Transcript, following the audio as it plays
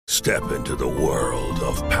Step into the world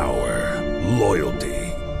of power, loyalty,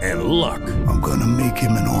 and luck. I'm gonna make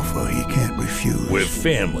him an offer he can't refuse. With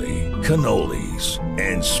family, cannolis,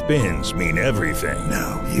 and spins mean everything.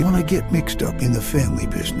 Now, you wanna get mixed up in the family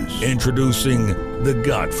business. Introducing The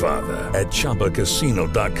Godfather at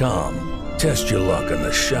ChumbaCasino.com. Test your luck in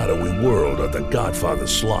the shadowy world of The Godfather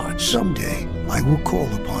slot. Someday, I will call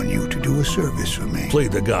upon you to do a service for me. Play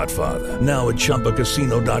The Godfather now at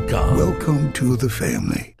ChumbaCasino.com. Welcome to the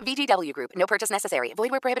family. VGW Group. No purchase necessary. Void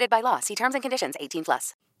where prohibited by law. See terms and conditions.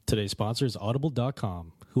 18+. Today's sponsor is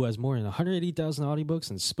Audible.com, who has more than 180,000 audiobooks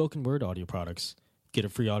and spoken word audio products. Get a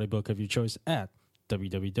free audiobook of your choice at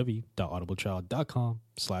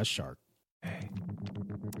www.audibletrial.com/shark. Hey.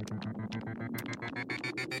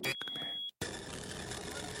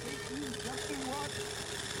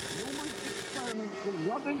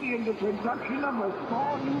 Resulting in the production of a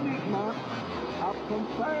small unit map of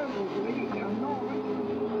comparatively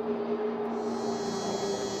unknown.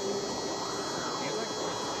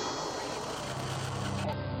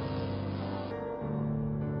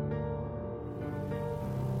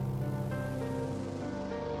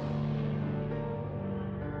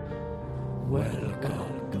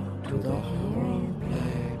 Welcome to the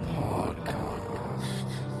Roleplay Podcast.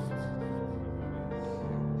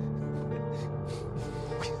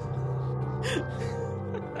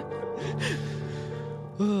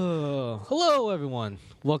 Hello, everyone.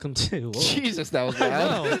 Welcome to... Jesus, that was I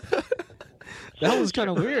bad. know. That was kind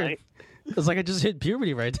of weird. It's like I just hit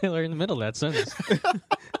puberty right there in the middle of that sentence.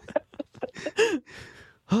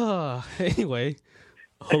 Anyway,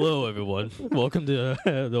 hello, everyone. Welcome to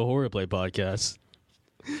the Horror Play Podcast.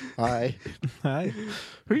 Hi. Hi.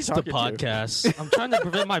 Who's The podcast. I'm trying to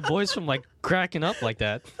prevent my voice from like cracking up like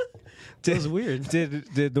that. It was weird.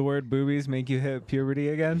 Did the word boobies make you hit puberty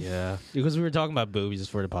again? Yeah, because we were talking about boobies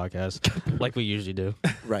for the podcast, like we usually do.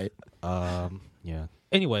 Right. Yeah.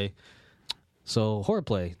 Anyway, so Horror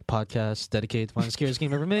Play podcast dedicated to the scariest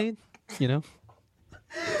game ever made. You know.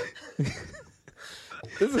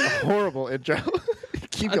 This is a horrible intro.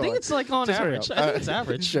 Keep going. I think it's like on Just hurry average. up. I think it's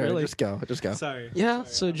average. Sure, really. just go. Sorry. Yeah.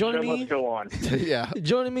 So joining me. Let's go on. Yeah.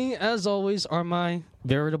 Joining me, as always, are my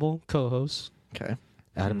veritable co-hosts, Okay.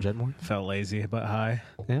 Adam Jedmore. Felt lazy, but hi.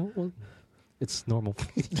 Yeah, well, it's normal.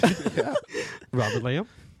 Yeah. Robert Lamb.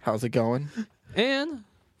 How's it going? And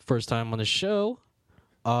first time on the show,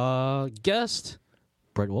 guest,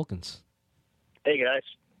 Brett Wilkins. Hey, guys.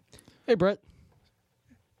 Hey, Brett.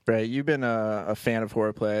 Brett, you've been a fan of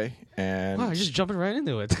horror play, and Wow, you're just jumping right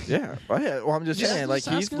into it. yeah. Well, I'm just Yeah, saying, like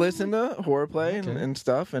just he's asking. listened to horror play Okay. and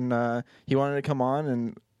stuff, and he wanted to come on,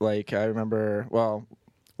 and like I remember, well,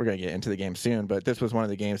 we're gonna get into the game soon, but this was one of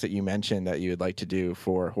the games that you mentioned that you would like to do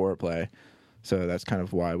for horror play, so that's kind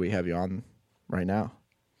of why we have you on right now.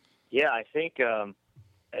 Yeah, I think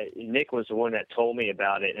Nick was the one that told me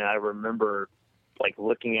about it, and I remember like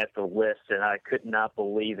looking at the list, and I could not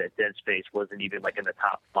believe that Dead Space wasn't even like in the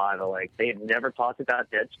top 5. Like they had never talked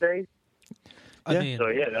about Dead Space. I Yeah. mean, So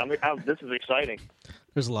yeah, this is exciting.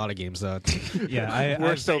 there's a lot of games that. Yeah,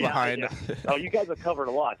 We're so Yeah, behind. yeah. Oh, you guys have covered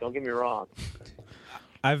a lot. Don't get me wrong.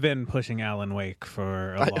 I've been pushing Alan Wake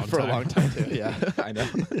for a long time. too. Yeah, I know.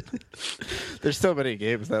 There's so many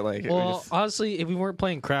games that like. Well, honestly, if we weren't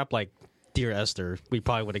playing crap like Dear Esther, we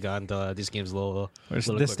probably would have gotten to these games a little. Or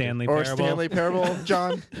little the quicker. Stanley or Parable. Stanley Parable,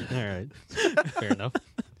 John. All right, fair enough.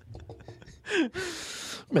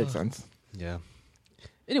 Makes sense. Yeah.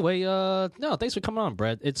 Anyway, no, thanks for coming on,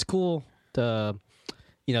 Brett. It's cool to,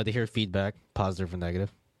 to hear feedback, positive or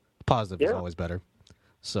negative. Positive is Yeah. always better.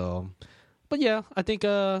 So, but yeah, I think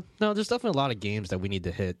no, there's definitely a lot of games that we need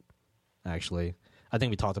to hit. Actually, I think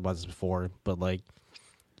we talked about this before, but like,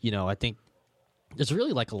 I think there's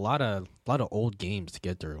really like a lot of old games to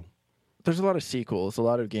get through. There's a lot of sequels, a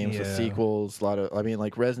lot of games with Yeah. sequels, a lot of. I mean,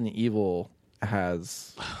 like Resident Evil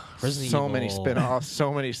has Resident so Evil, many spin-offs,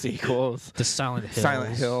 so many sequels. The Silent Hill,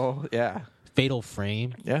 Silent Hill, yeah, Fatal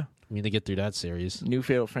Frame. yeah. We need to get through that series. New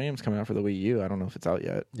Fatal Frame's coming out for the Wii U. I don't know if it's out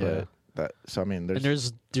yet. Yeah. But so I mean, And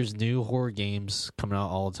there's new horror games coming out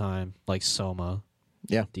all the time, like Soma.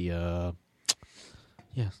 Yeah. The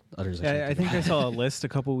others. Yeah, I think I saw a list a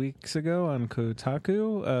couple weeks ago on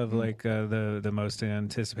Kotaku of like the most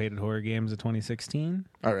anticipated horror games of 2016.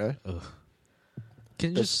 Oh really?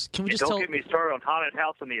 Can we just Don't tell? get me started on Haunted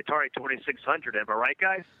House on the Atari 2600. Am I right,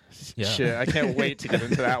 guys? Yeah. Shit, I can't wait to get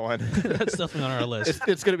into that one. That's definitely on our list.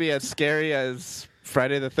 It's going to be as scary as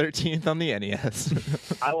Friday the 13th on the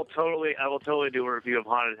NES. I will totally do a review of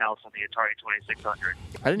Haunted House on the Atari 2600.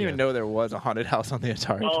 I didn't even know there was a haunted house on the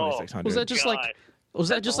Atari Oh, 2600. Was that just God. like Was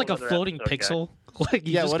that That's just a like a whole other floating episode, guys. pixel? Like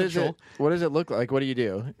you Yeah, just what is control? it? What does it look like? What do you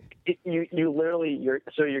do? You literally your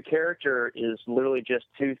character is literally just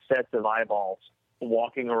two sets of eyeballs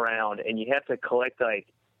walking around, and you have to collect like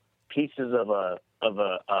pieces of a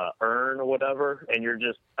urn or whatever, and you're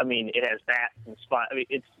just, I mean, it has bats and spot. I mean,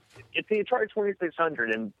 it's the Atari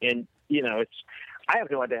 2600, and you know, I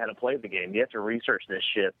have no idea how to play the game. You have to research this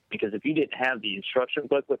shit, because if you didn't have the instruction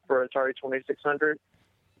booklet for Atari 2600,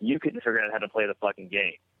 you couldn't figure out how to play the fucking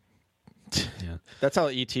game. Yeah, That's how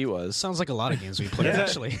ET was. sounds like a lot of games we played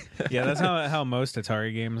actually. Yeah, that's how most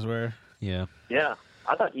Atari games were. Yeah. Yeah,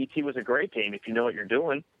 I thought ET was a great game if you know what you're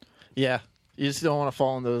doing. Yeah, you just don't want to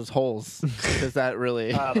fall in those holes because that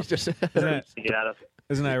really just. Isn't it, To get out of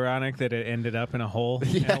isn't it ironic that it ended up in a hole in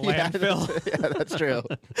Yeah, a landfill? yeah, that's true.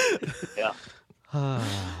 yeah.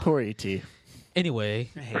 Poor ET. Anyway,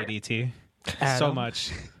 I hate ET so Adam.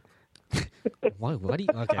 much. what do you?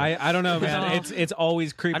 Okay. I don't know, man. No. It's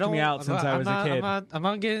always creeped me out since I was a kid. I'm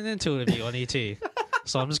not getting into it with you on ET.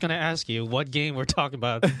 So I'm just going to ask you what game we're talking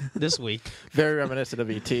about this week. Very reminiscent of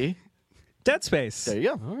ET. Dead Space. There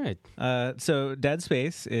you go. All right. So Dead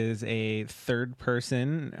Space is a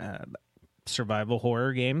third-person survival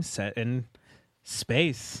horror game set in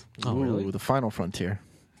space. Oh, Ooh, really? the final frontier.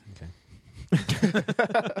 Okay.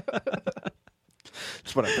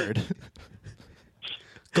 That's what I heard.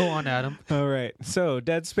 Go on, Adam. All right. So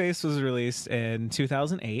Dead Space was released in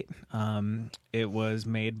 2008. It was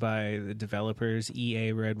made by the developers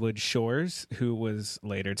EA Redwood Shores, who was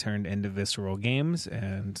later turned into Visceral Games,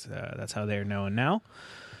 and that's how they're known now.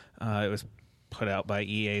 It was put out by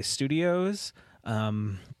EA Studios.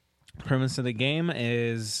 Premise of the game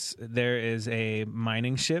is there is a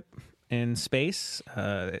mining ship in space.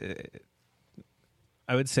 I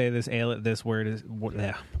would say this word is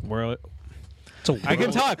world. I can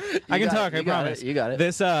talk. I can talk. I promise. You got it.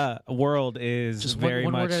 This world is Just very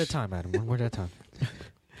one much word at a time, Adam. One word at a time.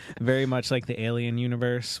 very much like the Alien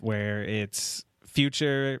universe, where it's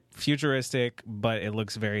futuristic, but it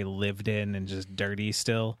looks very lived in and just dirty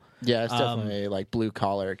still. Yeah, it's definitely like blue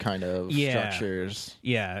collar kind of structures.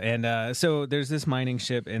 Yeah, and so there's this mining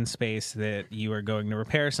ship in space that you are going to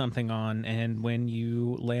repair something on, and when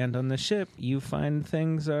you land on the ship, you find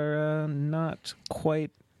things are not quite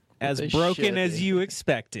as they broken should as be. you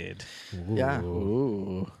expected. Yeah.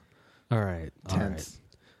 Ooh. All right. All right. Tense.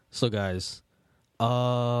 So, guys,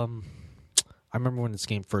 I remember when this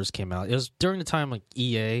game first came out. It was during the time like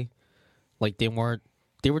EA, like they were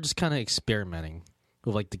just kind of experimenting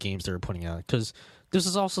with like the games they were putting out. Because this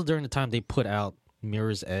is also during the time they put out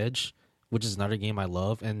Mirror's Edge, which is another game I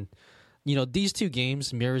love. And you know, these two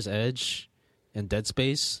games, Mirror's Edge and Dead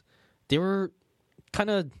Space, they were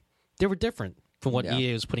different from what Yeah.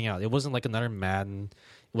 EA was putting out. It wasn't like another Madden.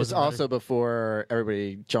 It was was also before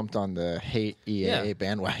everybody jumped on the hate EA Yeah.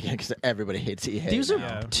 bandwagon because everybody hates EA. These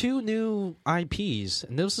now. are two new IPs,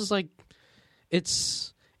 and this is like,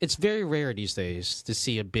 it's very rare these days to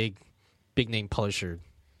see a big name publisher,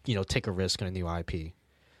 you know, take a risk on a new IP,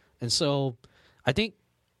 and so I think,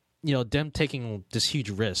 you know, them taking this huge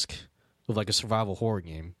risk with like a survival horror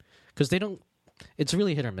game, because they don't, it's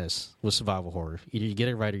really hit or miss with survival horror. Either you get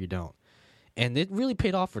it right or you don't, and it really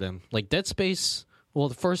paid off for them. Like Dead Space. Well,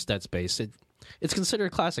 the first Dead Space, it's considered a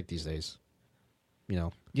classic these days. You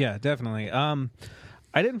know? Yeah, definitely. I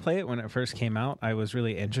didn't play it when it first came out. I was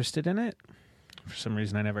really interested in it. For some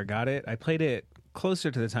reason, I never got it. I played it closer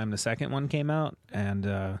to the time the second one came out, and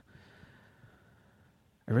I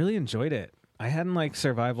really enjoyed it. I hadn't liked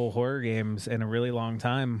survival horror games in a really long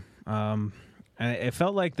time. And it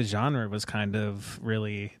felt like the genre was kind of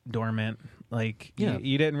really dormant. Like, Yeah.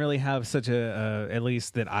 you didn't really have such at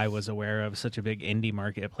least that I was aware of, such a big indie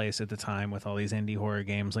marketplace at the time with all these indie horror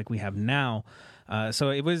games like we have now. So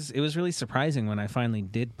it was really surprising when I finally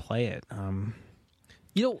did play it.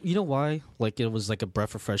 You know why? Like it was like a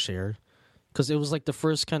breath of fresh air, because it was like the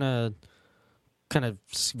first kind of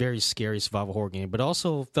very scary survival horror game, but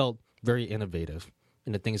also felt very innovative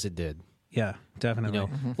in the things it did. Yeah, definitely. You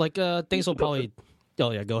know, like things will probably.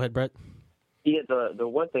 Oh yeah, go ahead, Brett. Yeah, the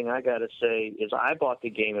one thing I got to say is I bought the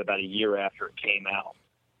game about a year after it came out,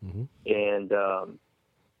 and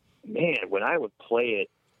man, when I would play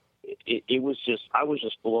it was just, I was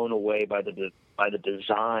just blown away by the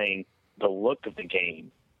design, the look of the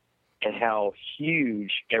game, and how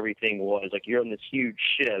huge everything was. Like you're on this huge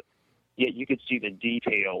ship, yet you could see the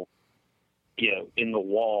detail, you know, in the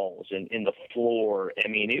walls and in the floor. I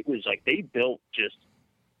mean, it was like they built just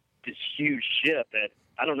this huge ship that,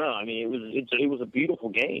 I don't know. I mean, it was a beautiful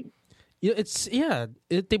game. Yeah,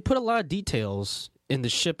 they put a lot of details in the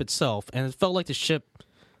ship itself, and it felt like the ship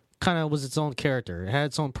kind of was its own character. It had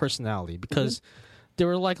its own personality because there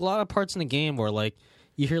were like a lot of parts in the game where like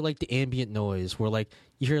you hear like the ambient noise, where like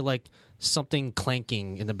you hear like something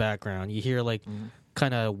clanking in the background. You hear like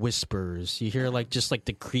kind of whispers. You hear like just like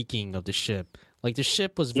the creaking of the ship. Like the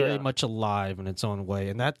ship was very much alive in its own way,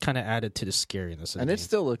 and that kind of added to the scariness. And it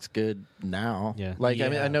still looks good now. Yeah. Like I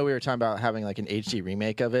mean, I know we were talking about having like an HD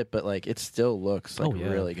remake of it, but like it still looks like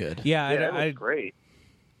really good. Yeah, it was great.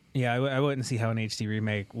 Yeah, I wouldn't see how an HD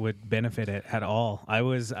remake would benefit it at all.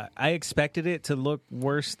 I expected it to look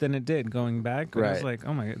worse than it did going back. But I was like,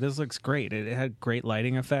 oh my god, this looks great. It had great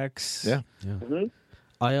lighting effects. Yeah. Mm-hmm.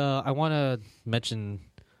 I want to mention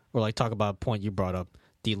or like talk about a point you brought up,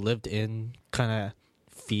 the lived-in kind of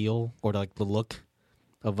feel or like the look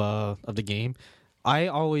of the game. I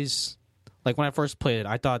always like when I first played it,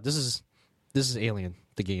 I thought this is Alien,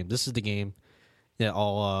 the game. This is the game that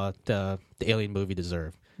all the Alien movie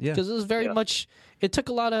deserved. Yeah, because it was very much. It took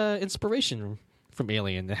a lot of inspiration from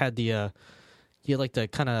Alien. It had the you had like the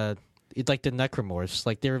kind of like the necromorphs,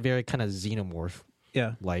 like they were very kind of xenomorph.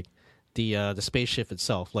 Yeah, like the spaceship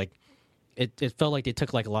itself, like it felt like they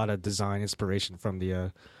took like a lot of design inspiration from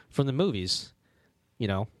the movies, you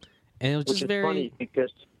know, and it was just very funny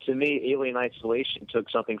because to me, Alien Isolation took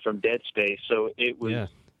something from Dead Space, so it was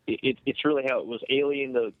it's really how it was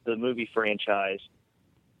Alien the movie franchise,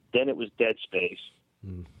 then it was Dead Space,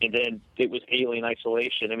 and then it was Alien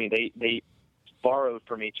Isolation. I mean, they borrowed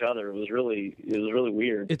from each other. It was really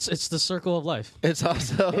weird. It's the circle of life. It's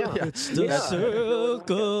also it's the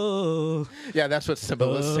circle. Yeah, that's what Simba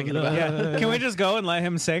was singing about. Yeah. Can we just go and let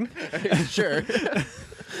him sing? Sure.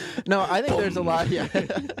 No, I think there's a lot. Yeah,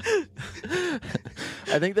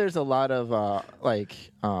 I think there's a lot of like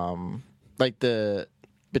the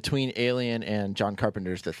between Alien and John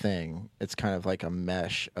Carpenter's The Thing. It's kind of like a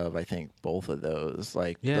mesh of I think both of those.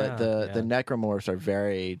 Like the necromorphs are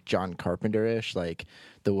very John Carpenter-ish, like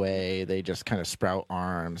the way they just kind of sprout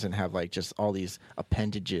arms and have like just all these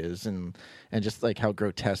appendages and just like how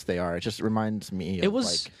grotesque they are. It just reminds me of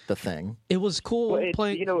like The Thing. It was cool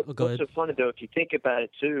playing. You know, what's so funny though, if you think about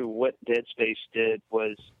it too, what Dead Space did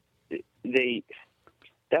was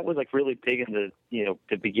that was like really big in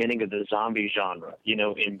the beginning of the zombie genre,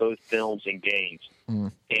 in both films and games.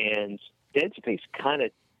 And Dead Space kind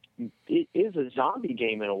of it is a zombie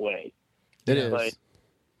game in a way. It is.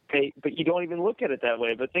 But you don't even look at it that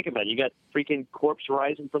way. But think about it. You got freaking corpse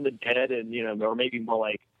rising from the dead and, or maybe more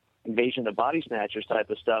like Invasion of the Body Snatchers type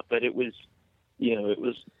of stuff. But it was, it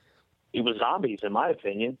was zombies in my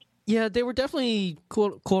opinion. Yeah, they were definitely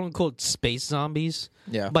quote unquote space zombies.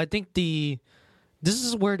 Yeah. But I think this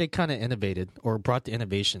is where they kind of innovated or brought the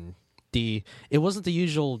innovation. It wasn't the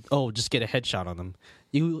usual, just get a headshot on them.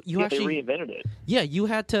 You actually they reinvented it. Yeah, you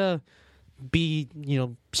had to be,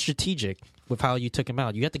 strategic with how you took them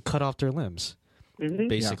out. You had to cut off their limbs,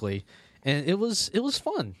 basically. Yeah. And it was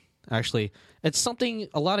fun, actually. It's something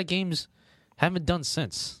a lot of games haven't done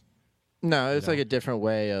since. No, it's like a different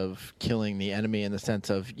way of killing the enemy in the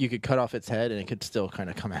sense of you could cut off its head and it could still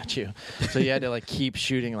kind of come at you. So you had to like keep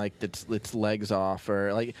shooting like its legs off,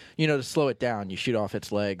 or like to slow it down, you shoot off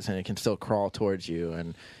its legs and it can still crawl towards you,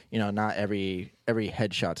 and not every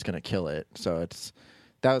headshot's gonna kill it. So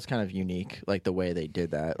that was kind of unique, like the way they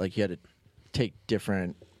did that. Like you had to take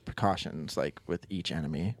different precautions like with each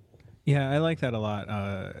enemy. Yeah, I like that a lot.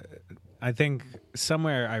 I think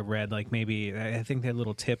somewhere I read I think they had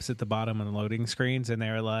little tips at the bottom of the loading screens, and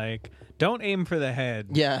they were like, "Don't aim for the head."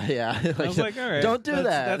 Yeah. I was like, "All right, don't do that."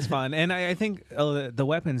 That's fun. And I think the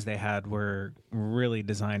weapons they had were really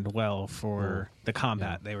designed well for the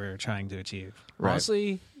combat they were trying to achieve. Right.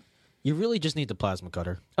 Honestly, you really just need the plasma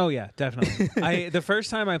cutter. Oh yeah, definitely. The first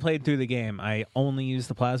time I played through the game, I only used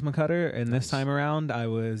the plasma cutter, and this time around, I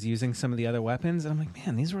was using some of the other weapons. And I'm like,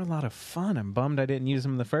 man, these were a lot of fun. I'm bummed I didn't use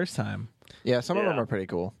them the first time. Yeah, some of them are pretty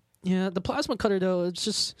cool. Yeah, the plasma cutter though, it's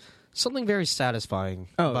just something very satisfying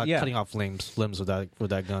about cutting off limbs with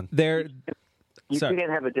that gun. You can't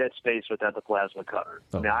have a Dead Space without the plasma cutter.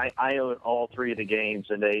 Oh. Now, I own all three of the games,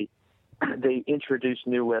 and they introduce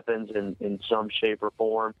new weapons in some shape or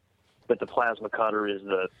form. But the plasma cutter is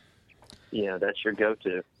that's your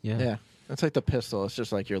go-to. Yeah. It's like the pistol. It's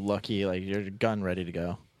just like you're lucky, like your gun ready to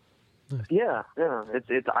go. Yeah.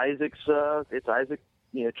 It's Isaac's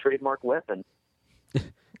trademark weapon.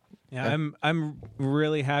 Yeah, I'm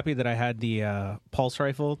really happy that I had the pulse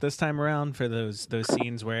rifle this time around for those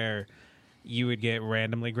scenes where you would get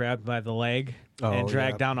randomly grabbed by the leg and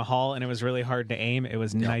dragged down a hall, and it was really hard to aim. It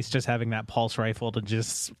was nice just having that pulse rifle to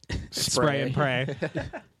just spray and pray.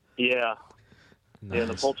 Yeah. Nice. Yeah,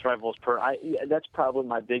 the pulse rifle is that's probably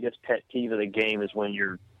my biggest pet peeve of the game is when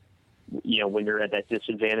you're when you're at that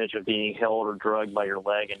disadvantage of being held or drugged by your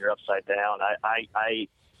leg and you're upside down. I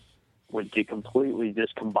would get completely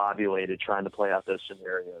discombobulated trying to play out those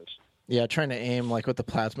scenarios. Yeah, trying to aim like with the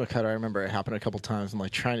plasma cutter. I remember it happened a couple times. I'm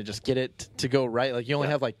like trying to just get it to go right. Like you only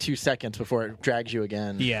have like 2 seconds before it drags you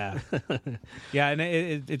again. Yeah, yeah, and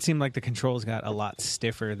it seemed like the controls got a lot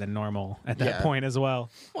stiffer than normal at that point as well.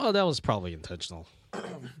 Well, that was probably intentional.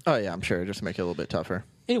 Oh yeah, I'm sure, just to make it a little bit tougher.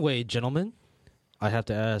 Anyway, gentlemen, I have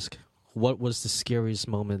to ask, what was the scariest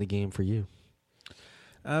moment of the game for you?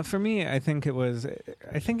 For me, I think it was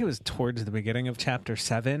towards the beginning of Chapter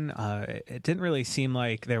 7. It didn't really seem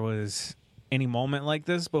like there was any moment like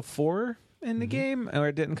this before in the game, or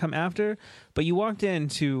it didn't come after. But you walked in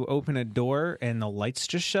to open a door, and the lights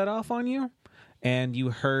just shut off on you, and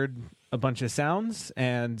you heard a bunch of sounds,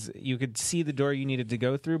 and you could see the door you needed to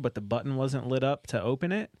go through, but the button wasn't lit up to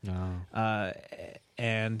open it. No.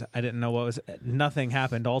 And I didn't know nothing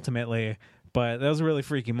happened ultimately, but that was a really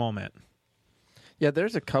freaky moment. Yeah,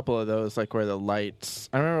 there's a couple of those like where the lights.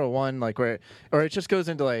 I remember one like where, or it just goes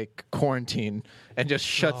into like quarantine and just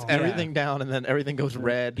shuts everything down, and then everything goes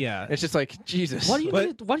red. Yeah, it's just like Jesus. Why do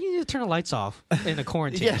you need to turn the lights off in a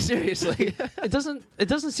quarantine? Yeah, seriously. It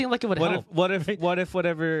doesn't seem like it would help. What if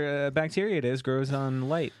whatever bacteria it is grows on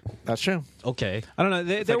light? That's true. Okay, I don't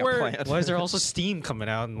know. There were. Why is there also steam coming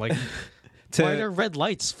out and like? Why are there red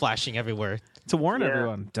lights flashing everywhere? To warn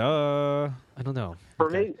everyone. Duh. I don't know.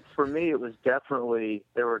 For me, it was definitely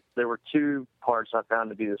there were 2 parts I found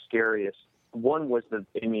to be the scariest. One was I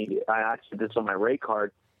actually did this on my Ray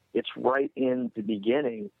card. It's right in the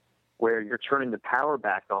beginning where you're turning the power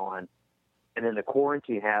back on, and then the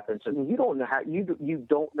quarantine happens. I mean, you don't know you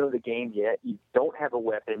don't know the game yet. You don't have a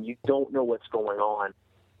weapon. You don't know what's going on.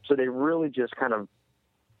 So they really just kind of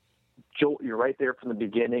jolt you right there from the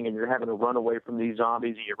beginning, and you're having to run away from these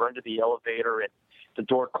zombies, and you run to the elevator, and the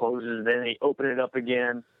door closes, and then they open it up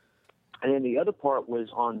again. And then the other part was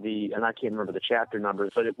and I can't remember the chapter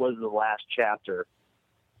numbers, but it was the last chapter,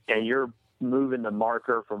 and you're moving the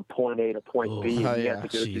marker from point A to point B, and you have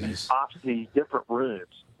to go through these different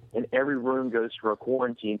rooms, and every room goes through a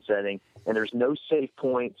quarantine setting, and there's no safe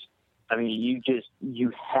points. I mean,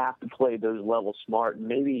 you have to play those levels smart, and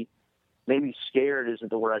maybe scared isn't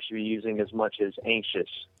the word I should be using as much as anxious.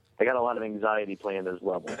 I got a lot of anxiety playing those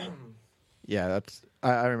levels. Yeah,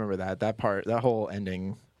 I remember that part. That whole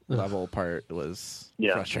ending level part was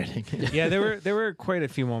frustrating. Yeah, there were quite a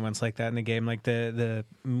few moments like that in the game, like the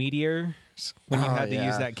meteors when you had to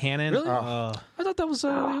use that cannon. Really? I thought that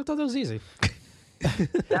was easy.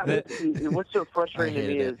 What's so frustrating to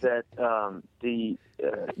me is that the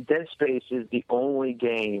Dead Space is the only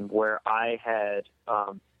game where I had.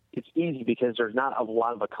 It's easy because there's not a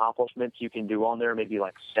lot of accomplishments you can do on there, maybe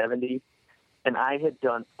like 70. And I had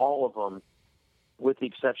done all of them with the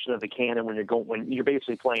exception of the cannon when you're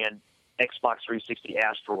basically playing Xbox 360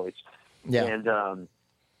 Asteroids. Yeah. And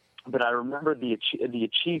but I remember the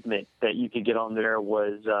achievement that you could get on there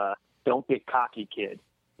was don't get cocky, kid.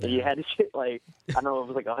 And you had to get like, I don't know, it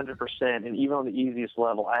was like 100%. And even on the easiest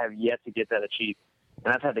level, I have yet to get that achievement.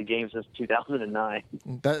 And I've had the game since 2009.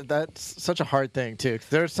 That's such a hard thing, too.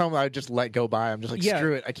 There's some I just let go by. I'm just like,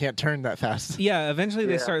 screw it. I can't turn that fast. Yeah, eventually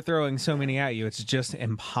they start throwing so many at you, it's just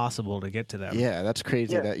impossible to get to them. Yeah, that's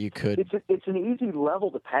crazy that you could. It's an easy level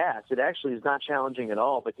to pass. It actually is not challenging at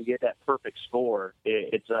all, but to get that perfect score,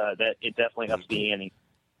 it definitely ups the ante.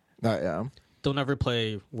 Yeah. Don't ever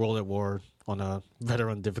play World at War on a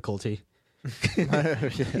veteran difficulty.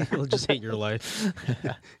 You'll just hate your life.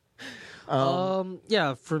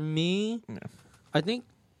 For me, I think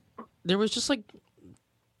there was just like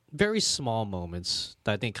very small moments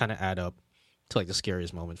that I think kind of add up to like the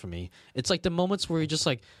scariest moment for me. It's like the moments where you're just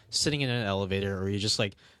like sitting in an elevator or you're just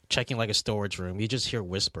like checking like a storage room. You just hear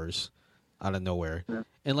whispers out of nowhere. Yeah.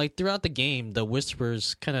 And like throughout the game, the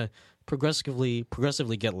whispers kind of progressively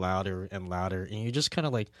get louder and louder. And you're just kind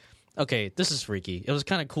of like, okay, this is freaky. It was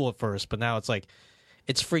kind of cool at first, but now it's like,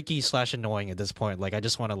 it's freaky / annoying at this point. Like, I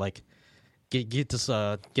just want to like, get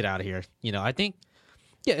out of here. You know, I think,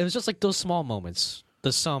 it was just like those small moments,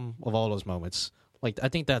 the sum of all those moments. Like, I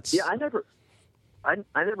think that's... Yeah, I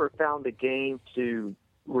never found the game to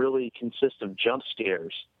really consist of jump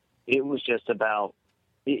scares. It was just about,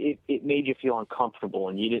 it made you feel uncomfortable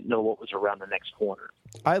and you didn't know what was around the next corner.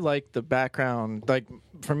 I like the background. Like,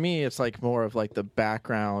 for me, it's like more of like the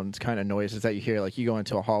background kind of noises that you hear. Like, you go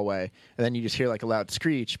into a hallway and then you just hear like a loud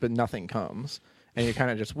screech, but nothing comes. And you're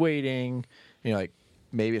kind of just waiting. And you're like,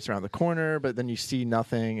 maybe it's around the corner, but then you see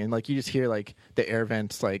nothing. And like, you just hear like the air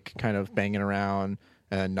vents like kind of banging around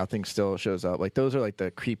and nothing still shows up. Like, those are like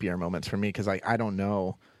the creepier moments for me because like, I don't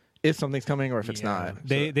know if something's coming or if it's not.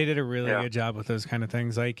 They did a really good job with those kind of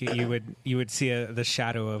things. Like you would see the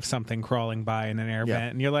shadow of something crawling by in an air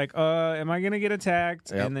vent, and you're like, am I gonna get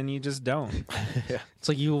attacked? And then you just don't. It's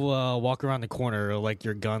like you walk around the corner, like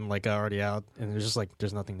your gun like already out, and there's just like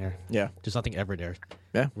there's nothing there. Yeah, there's nothing ever there.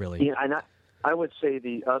 Yeah, really. Yeah, and I would say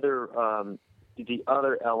the other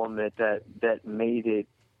element that made it,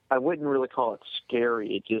 I wouldn't really call it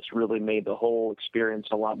scary. It just really made the whole experience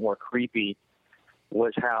a lot more creepy.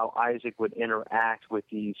 Was how Isaac would interact with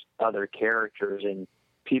these other characters, and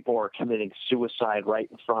people are committing suicide right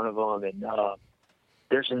in front of them. And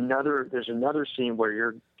there's another scene where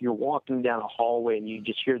you're walking down a hallway and you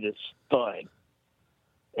just hear this thud,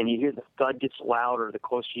 and you hear the thud gets louder the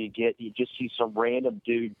closer you get. You just see some random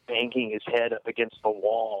dude banging his head up against the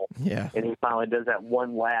wall. Yeah, and he finally does that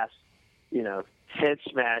one last, head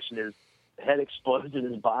smash, and his head explodes and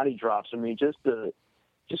his body drops. I mean, just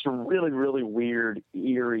some really, really weird,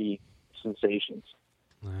 eerie sensations.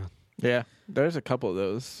 Yeah, there's a couple of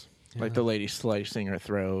those, like the lady slicing her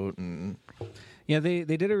throat, and they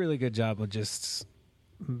did a really good job of just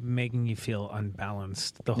making you feel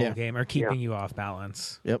unbalanced the whole game, or keeping you off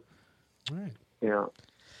balance. Yep. All right.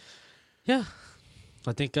 Yeah.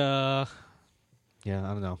 I think. I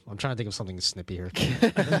don't know. I'm trying to think of something snippy here.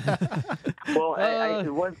 Well,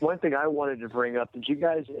 one thing I wanted to bring up. Did you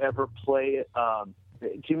guys ever play?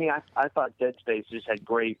 To me, I thought Dead Space just had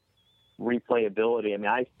great replayability. I mean,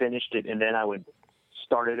 I finished it and then I would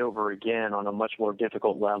start it over again on a much more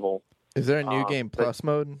difficult level. Is there a new game plus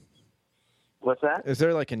mode? What's that? Is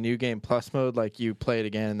there like a new game plus mode, like you play it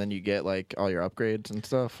again and then you get like all your upgrades and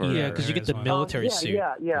stuff? Or? Yeah, because you get the military suit.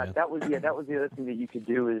 Yeah. That was the other thing that you could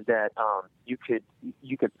do is that you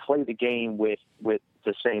could play the game with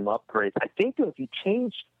the same upgrades. I think if you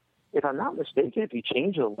changed. If I'm not mistaken, if you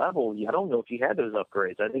change the level, I don't know if you had those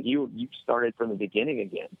upgrades. I think you started from the beginning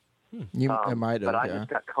again. It might have. But I just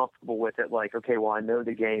got comfortable with it. Like, okay, well, I know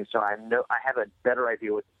the game, so I have a better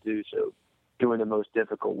idea what to do. So doing the most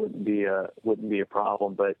difficult wouldn't be a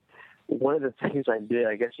problem. But one of the things I did,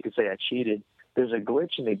 I guess you could say I cheated. There's a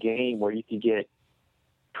glitch in the game where you can get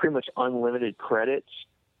pretty much unlimited credits.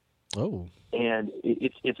 Oh. And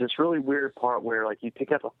it's this really weird part where like you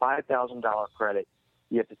pick up a $5,000 credit.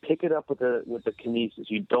 You have to pick it up with the kinesis.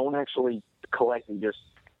 You don't actually collect it. You just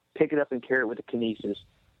pick it up and carry it with the kinesis.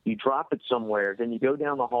 You drop it somewhere. Then you go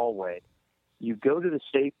down the hallway. You go to the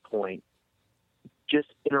save point. Just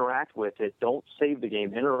interact with it. Don't save the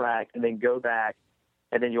game. Interact, and then go back,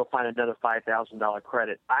 and then you'll find another $5,000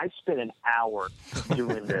 credit. I spent an hour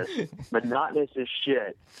doing this. Monotonous as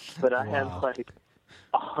shit. But I had like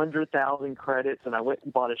 100,000 credits, and I went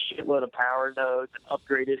and bought a shitload of power nodes and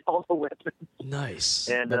upgraded all the weapons. Nice.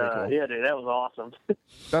 And cool. yeah, dude, that was awesome.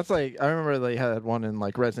 That's like, I remember they had one in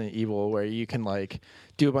like Resident Evil where you can like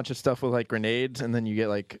do a bunch of stuff with like grenades, and then you get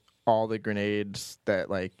like all the grenades that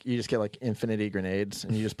like you just get like infinity grenades,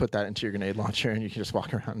 and you just put that into your grenade launcher, and you can just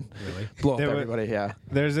walk around, blow up everybody. Yeah.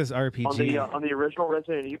 There's this RPG on the original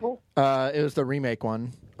Resident Evil. It was the remake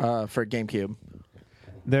one for GameCube.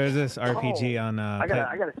 There's this RPG on. I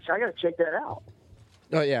gotta check that out.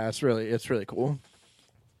 Oh yeah, it's really cool.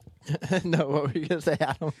 No, what were you gonna say,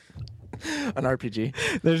 Adam? An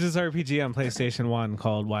RPG. There's this RPG on PlayStation 1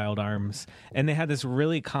 called Wild Arms, and they had this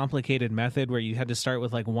really complicated method where you had to start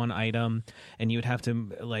with like one item, and you would have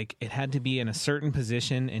to like it had to be in a certain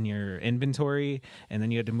position in your inventory, and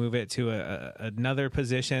then you had to move it to another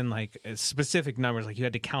position, like specific numbers, like you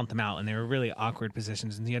had to count them out, and they were really awkward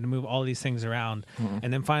positions, and you had to move all these things around,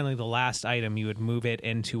 and then finally the last item you would move it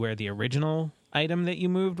into where the original item that you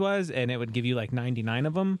moved was, and it would give you like 99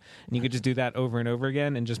 of them, and you could just do that over and over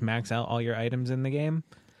again and just max out all your items in the game.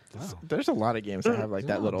 Wow. There's a lot of games that have like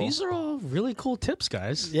that little. These are all really cool tips,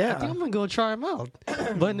 guys. Yeah, I think I'm gonna go try them out.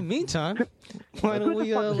 But in the meantime, why don't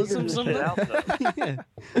we listen to some? Yeah.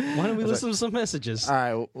 Why don't we listen to some messages? All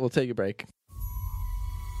right, we'll take a break.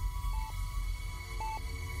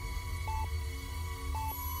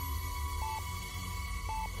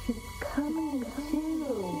 Coming soon.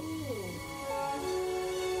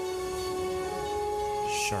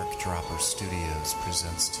 Shark Dropper Studios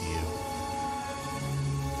presents to you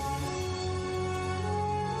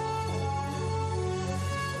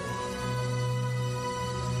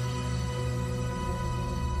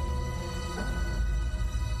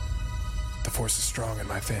The Force is strong in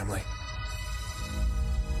my family.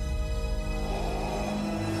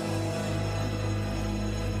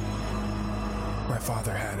 My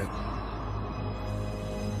father had it.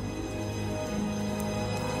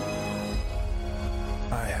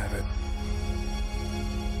 I have it.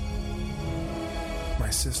 My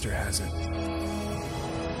sister has it.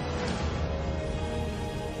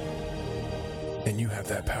 And you have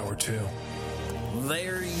that power too.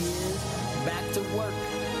 There he is, back to work.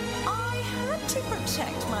 I had to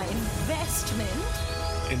protect my investment.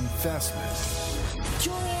 Investment.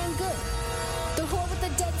 Julianne Good, the whore with the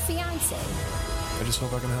dead fiance. I just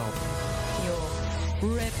hope I can help. Your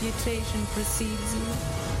reputation precedes you.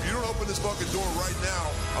 If you don't open this fucking door right now,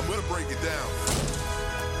 I'm gonna break it down.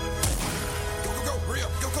 Go, go, go! Hurry up!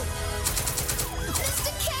 Go, go!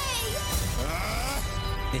 Mr. K!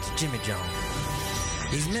 It's Jimmy John.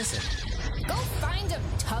 He's missing. Go find him,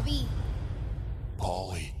 Tubby.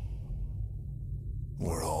 Polly,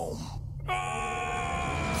 we're home.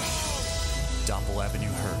 Doppel Avenue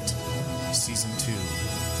Hurt, Season 2,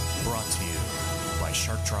 brought to you by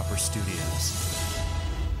Shark Dropper Studios.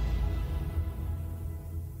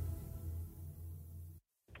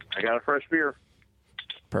 I got a fresh beer.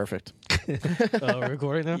 Perfect. We're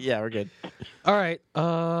recording now? Yeah, we're good. All right.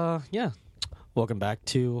 Yeah. Welcome back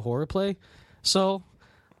to Horror Play. So,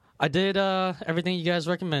 I did everything you guys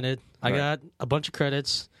recommended. I got a bunch of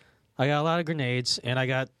credits. I got a lot of grenades, and I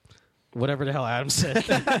got whatever the hell Adam said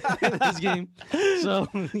in this game. So,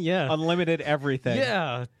 yeah. Unlimited everything.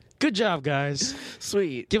 Yeah. Good job, guys.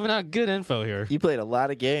 Sweet. Giving out good info here. You played a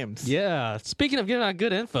lot of games. Yeah. Speaking of giving out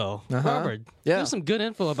good info, Robert, give some good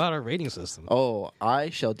info about our rating system. Oh,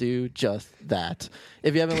 I shall do just that.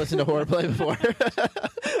 If you haven't listened to Horror Play before,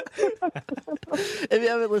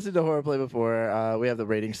 we have the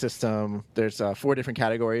rating system. There's 4 different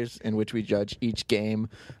categories in which we judge each game.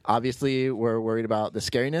 Obviously, we're worried about the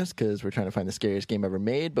scariness because we're trying to find the scariest game ever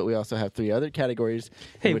made, but we also have 3 other categories.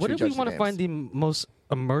 Hey, what if we want to find the most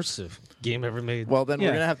immersive game ever made? Well, then we're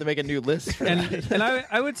going to have to make a new list for that. And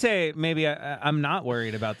I would say maybe I'm not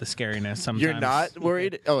worried about the scariness sometimes. You're not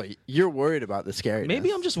worried? Oh, you're worried about the scariness.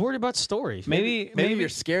 Maybe I'm just worried about story. Maybe you're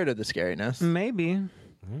scared of the scariness. Maybe.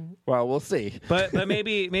 Well, we'll see. But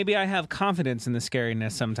maybe I have confidence in the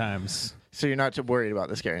scariness sometimes. So you're not too worried about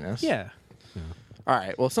the scariness? Yeah. All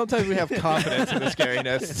right. Well, sometimes we have confidence in the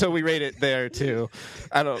scariness, so we rate it there too.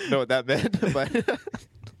 I don't know what that meant, but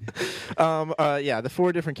yeah, the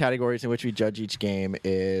 4 different categories in which we judge each game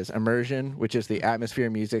is immersion, which is the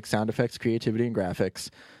atmosphere, music, sound effects, creativity, and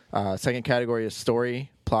graphics. Second category is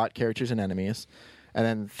story, plot, characters, and enemies. And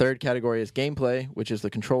then the third category is gameplay, which is the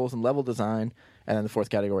controls and level design. And then the 4th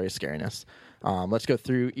category is scariness. Let's go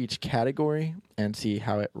through each category and see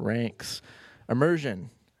how it ranks. Immersion,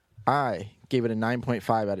 I gave it a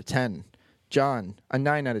 9.5 out of 10. John, a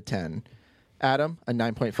 9 out of 10. Adam, a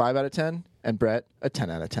 9.5 out of 10. And Brett, a 10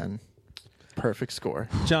 out of 10. Perfect score.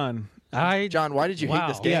 John, why did you hate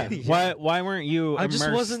this game? Yeah. Why weren't you immersed? I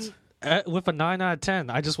just wasn't with a 9 out of 10.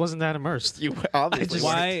 I just wasn't that immersed. You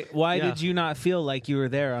obviously Why did you not feel like you were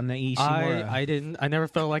there on the Ishimura? I didn't. I never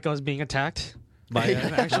felt like I was being attacked by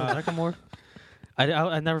an actual Nakamura.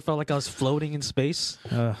 I never felt like I was floating in space.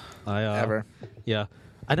 Ever. Yeah.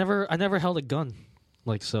 I never held a gun,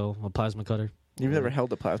 like so, a plasma cutter. You've never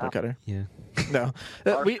held a plasma cutter? Yeah. No.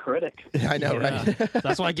 Our critic. I know, right?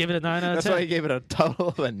 That's why I gave it a 9 out of 10. That's why I gave it a total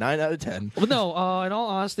of a 9 out of 10. Well, no, in all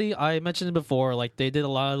honesty, I mentioned it before, like, they did a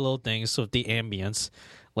lot of little things with the ambience,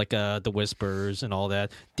 like the whispers and all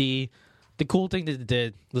that. The cool thing that they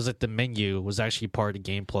did was that the menu was actually part of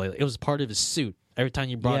the gameplay. It was part of his suit every time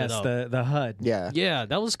you brought it up. Yes, the HUD. Yeah. Yeah,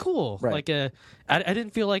 that was cool. Right. Like, I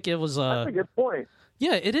didn't feel like it was... That's a good point.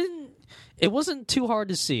 Yeah, it wasn't too hard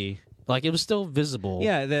to see. Like, it was still visible.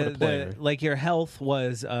 Yeah, for the player. like your health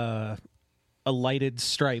was a lighted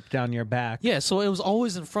stripe down your back. Yeah, so it was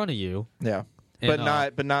always in front of you. Yeah.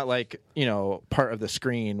 And, But not like, part of the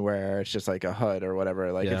screen where it's just like a HUD or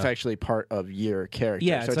whatever. Like, it's actually part of your character.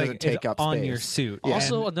 Yeah, so it doesn't take up on space. your suit. Yeah.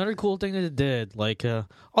 Also, another cool thing that it did, like,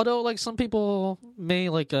 although, like, some people may,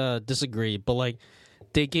 like, disagree, but, like,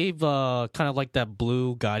 they gave kind of like that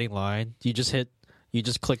blue guiding line. You just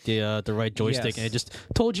click the right joystick, and it just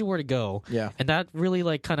told you where to go. Yeah. And that really,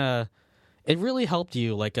 like, kind of, it really helped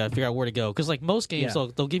you, like, figure out where to go. Because, like, most games,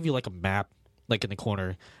 they'll give you, like, a map, like, in the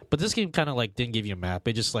corner. But this game kind of, like, didn't give you a map.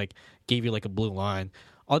 It just, like, gave you, like, a blue line.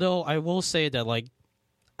 Although, I will say that, like,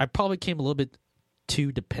 I probably came a little bit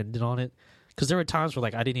too dependent on it. Because there were times where,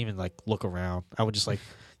 like, I didn't even, like, look around. I would just, like,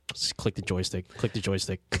 just click the joystick.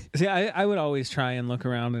 See, I would always try and look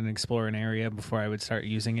around and explore an area before I would start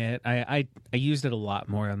using it. I used it a lot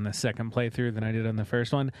more on the second playthrough than I did on the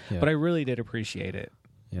first one, but I really did appreciate it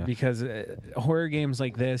because horror games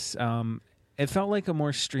like this, it felt like a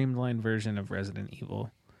more streamlined version of Resident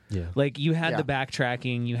Evil. Yeah. Like, you had the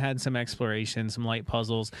backtracking, you had some exploration, some light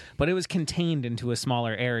puzzles, but it was contained into a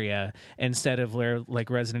smaller area instead of where, like,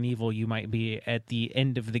 Resident Evil, you might be at the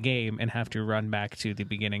end of the game and have to run back to the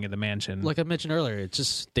beginning of the mansion. Like I mentioned earlier, it's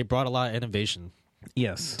just they brought a lot of innovation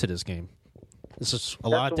to this game. This is a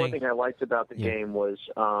lot of That's the one things. thing I liked about the game was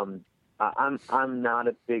I'm not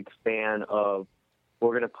a big fan of we're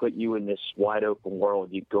going to put you in this wide open world.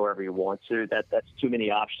 You go wherever you want to. That's too many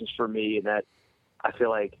options for me, and that I feel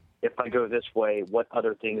like if I go this way, what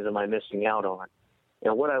other things am I missing out on?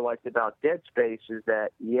 And what I liked about Dead Space is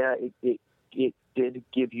that it did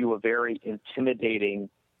give you a very intimidating,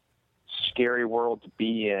 scary world to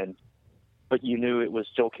be in, but you knew it was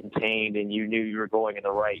still contained, and you knew you were going in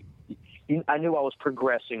the right. I knew I was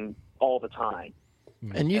progressing all the time.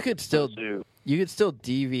 And you could still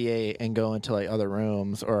deviate and go into like other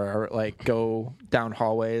rooms or like go down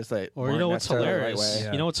hallways like Or you know what's hilarious?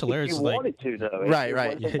 Right. You know what's hilarious? If you wanted to, though. Right.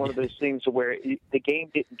 It wasn't one of those things where the game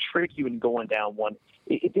didn't trick you in going down one.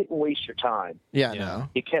 It didn't waste your time. Yeah, no.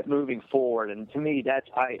 It kept moving forward, and to me, that's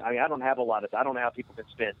I don't have a lot of. I don't know how people can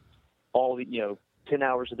spend all the 10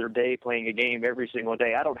 hours of their day playing a game every single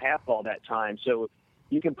day. I don't have all that time, so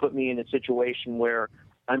you can put me in a situation where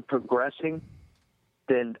I'm progressing.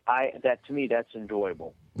 Then to me that's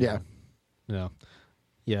enjoyable. Yeah. Yeah.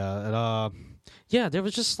 There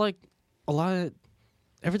was just like a lot of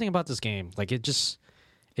everything about this game. Like it just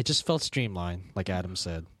felt streamlined, like Adam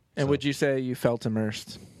said. And would you say you felt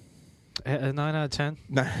immersed? A 9 out of 10?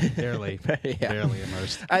 Barely. Barely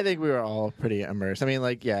immersed. I think we were all pretty immersed. I mean,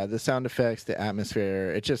 like, the sound effects, the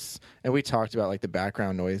atmosphere, and we talked about like the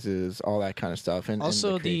background noises, all that kind of stuff. And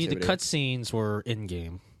also and the cutscenes were in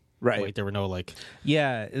game. Right. Like there were no like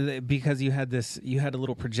because you had a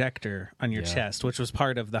little projector on your chest, which was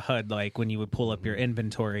part of the HUD. Like when you would pull up your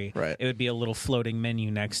inventory, it would be a little floating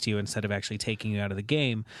menu next to you instead of actually taking you out of the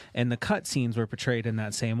game. And the cutscenes were portrayed in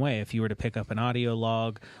that same way. If you were to pick up an audio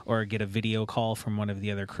log or get a video call from one of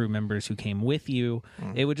the other crew members who came with you,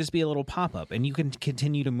 it would just be a little pop up, and you can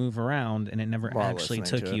continue to move around, and it never actually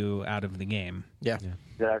took you out of the game. Yeah.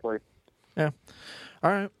 Exactly. Yeah.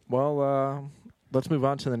 All right. Well. Let's move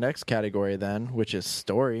on to the next category then, which is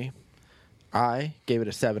story. I gave it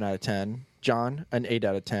a 7 out of 10. John, an 8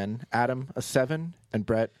 out of 10. Adam, a 7. And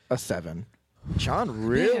Brett, a 7. John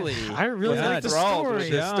really... I really liked the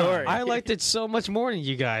story. story. I liked it so much more than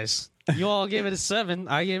you guys. You all gave it a 7.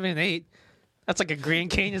 I gave it an 8. That's like a Grand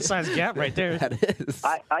Canyon-sized gap right there. That is.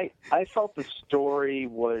 I felt the story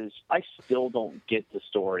was... I still don't get the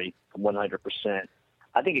story 100%.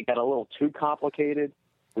 I think it got a little too complicated.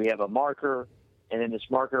 We have a marker... And then this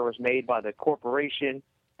marker was made by the corporation,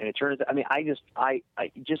 and it turns out, I mean, I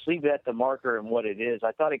just leave it at the marker and what it is.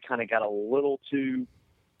 I thought it kind of got a little too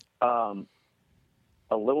complicated,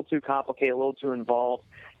 a little too involved.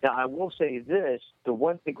 Now, I will say this,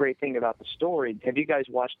 the great thing about the story, have you guys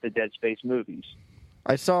watched the Dead Space movies?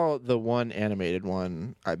 I saw the one animated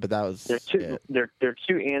one, but that was They're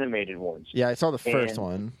two animated ones. Yeah, I saw the first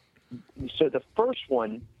one. So the first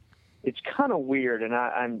one, it's kind of weird, and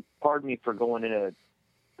I'm pardon me for going in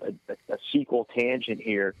a sequel tangent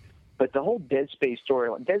here, but the whole Dead Space story,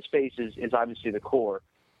 Dead Space is obviously the core,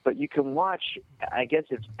 but you can watch, I guess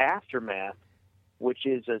it's Aftermath, which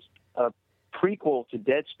is a prequel to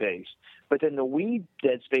Dead Space, but then the Wii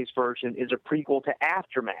Dead Space version is a prequel to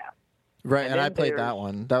Aftermath. Right, and I played that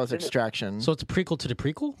one. That was Extraction. So it's a prequel to the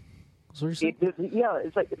prequel? Is what you're saying?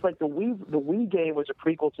 It's like the Wii game was a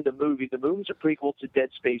prequel to the movie. The movie's a prequel to Dead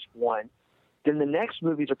Space 1. Then the next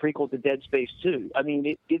movie's a prequel to Dead Space 2. I mean,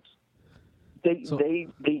 they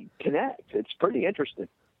connect. It's pretty interesting.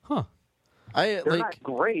 Huh. They're not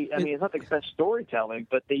great. I mean, it's not the best storytelling,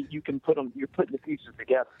 but you can put them. You're putting the pieces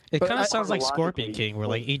together. It kind of sounds like Scorpion King, where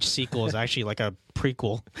like each sequel is actually like a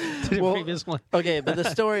prequel to the previous one. Okay, but the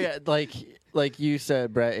story, like you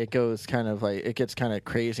said, Brett, it gets kind of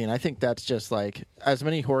crazy, and I think that's just like as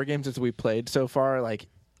many horror games as we played so far. Like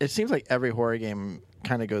it seems like every horror game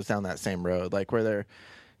kind of goes down that same road, like where they're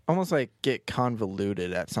almost like get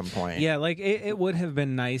convoluted at some point. Yeah, like it would have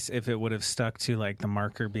been nice if it would have stuck to like the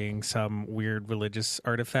marker being some weird religious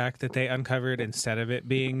artifact that they uncovered instead of it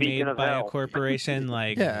being made by a corporation.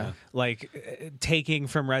 Like, like taking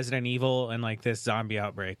from Resident Evil and like this zombie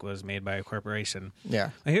outbreak was made by a corporation. Yeah.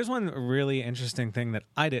 Here's one really interesting thing that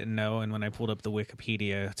I didn't know, and when I pulled up the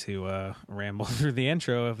Wikipedia to ramble through the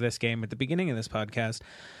intro of this game at the beginning of this podcast.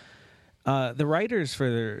 The writers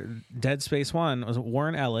for Dead Space 1 was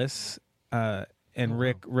Warren Ellis and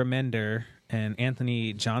Rick Remender and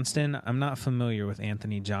Anthony Johnston. I'm not familiar with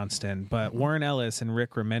Anthony Johnston, but Warren Ellis and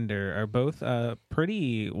Rick Remender are both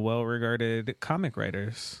pretty well-regarded comic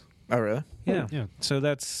writers. Oh, really? Yeah. So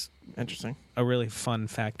that's interesting. A really fun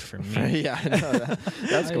fact for me. Yeah, I know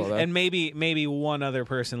that's cool, though. And maybe one other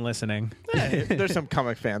person listening. Yeah, there's some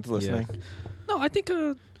comic fans listening. Yeah. No, I think,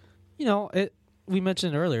 we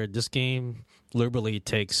mentioned earlier, this game liberally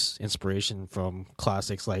takes inspiration from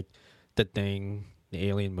classics like The Thing, the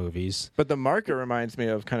Alien movies. But the marker reminds me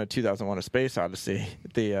of kind of 2001: A Space Odyssey.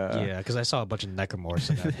 Yeah, because I saw a bunch of necromorphs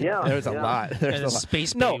in that. Yeah, There was a lot. There's And a lot.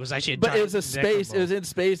 Space No, Baby was actually a but it was a giant space. It was necromorph. in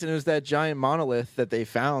space, and it was that giant monolith that they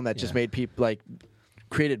found that just Yeah. made people like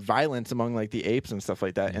created violence among like the apes and stuff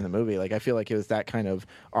like that in the movie. Like I feel like it was that kind of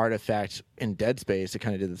artifact in Dead Space. It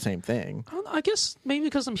kind of did the same thing. I don't know, I guess maybe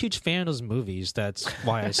because I'm a huge fan of those movies, that's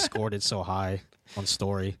why I scored it so high on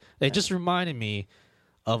story. It just reminded me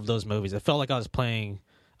of those movies. It felt like I was playing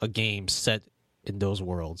a game set in those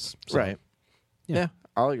worlds. So, Right. Yeah,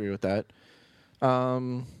 I'll agree with that.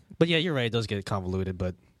 But yeah, you're right. It does get convoluted,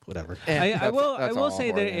 but whatever. I will all say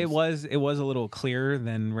horror that games. it was a little clearer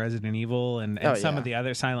than Resident Evil and some of the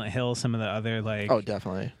other Silent Hill, some of the other like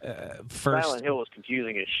definitely. First Silent Hill was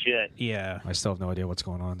confusing as shit. Yeah. I still have no idea what's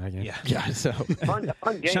going on in that game. Yeah. So Fun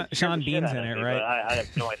game. Sean Bean's Bean's in it, right? I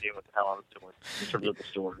have no idea what the hell I was doing in terms of the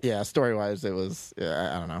story. yeah, story wise, it was.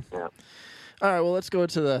 I don't know. Yeah. All right, well, let's go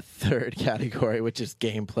to the third category, which is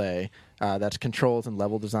gameplay. That's controls and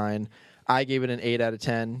level design. I gave it an 8 out of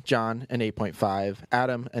 10. John, an 8.5.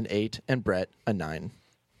 Adam, an 8. And Brett, a 9.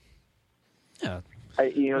 Yeah.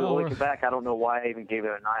 Looking back, I don't know why I even gave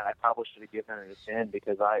it a 9. I probably should have given it a 10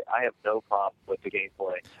 because I have no problem with the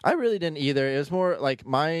gameplay. I really didn't either. It was more like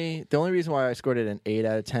the only reason why I scored it an 8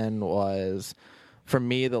 out of 10 was, for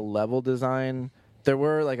me, the level design. There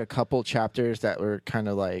were like a couple chapters that were kind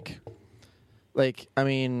of like I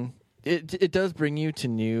mean, it does bring you to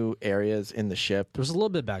new areas in the ship. There was a little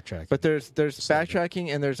bit of backtracking. But there's backtracking,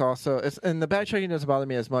 and there's also and the backtracking doesn't bother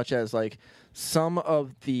me as much as like some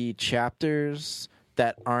of the chapters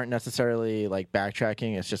that aren't necessarily like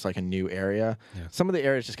backtracking. It's just like a new area. Yeah. Some of the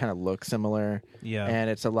areas just kind of look similar. Yeah. And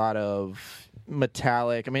it's a lot of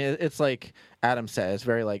metallic. I mean, it's like Adam said, it's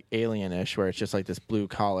very like alien-ish, where it's just like this blue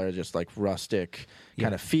collar, just like rustic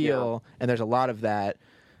kind of feel. And there's a lot of that.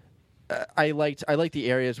 I liked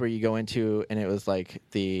the areas where you go into, and it was like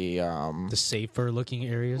the safer looking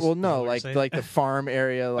areas. Well, no, like the farm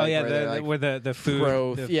area. Like, where the food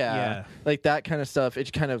growth, like that kind of stuff.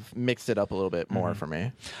 It kind of mixed it up a little bit more for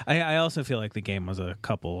me. I also feel like the game was a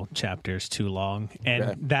couple chapters too long,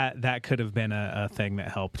 and that could have been a thing that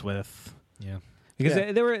helped with. Yeah,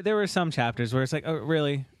 because there were some chapters where it's like, oh,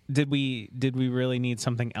 really? Did we really need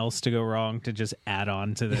something else to go wrong to just add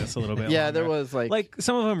on to this a little bit? Yeah, longer? there was like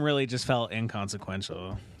some of them really just felt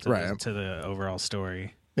inconsequential to to the overall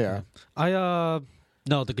story. Yeah, no,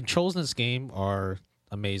 the controls in this game are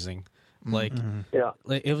amazing. Like,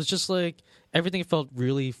 like it was just like everything felt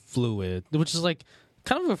really fluid, which is like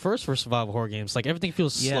kind of a first for survival horror games. Like everything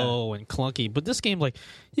feels slow and clunky, but this game, like,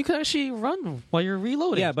 you can actually run while you're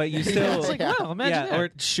reloading. Yeah, but you still it's like, wow, imagine that. or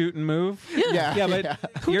shoot and move. Yeah, but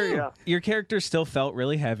your character still felt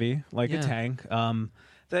really heavy, like a tank.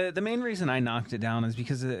 The main reason I knocked it down is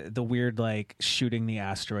because of the weird like shooting the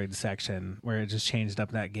asteroid section where it just changed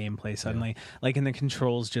up that gameplay suddenly. Like, and the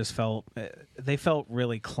controls just felt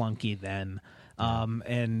really clunky then,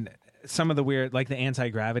 and some of the weird, like the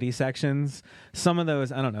anti-gravity sections, some of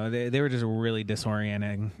those, I don't know, they were just really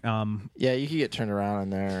disorienting. Yeah, you could get turned around in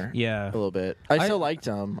there a little bit. I still liked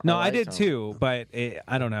them. No, I did too, but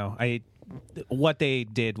I don't know. What they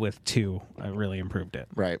did with 2 really improved it.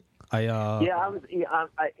 Right. That's,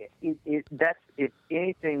 if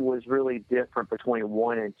anything was really different between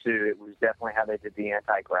 1 and 2, it was definitely how they did the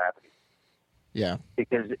anti-gravity. Yeah,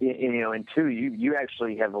 because in 2 you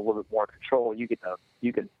actually have a little bit more control. You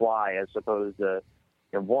could fly, as opposed to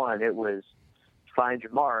in 1 it was find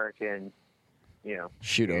your mark and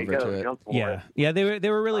shoot over to it. Jump for it. Yeah, they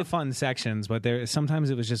were really fun sections, but sometimes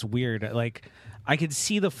it was just weird. Like, I could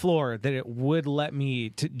see the floor that it would let me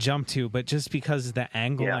to jump to, but just because the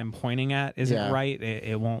angle I'm pointing at isn't right,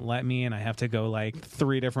 it won't let me, and I have to go like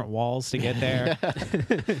 3 different walls to get there.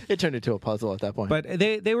 It turned into a puzzle at that point. But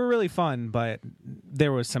they were really fun, but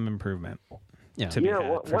there was some improvement. One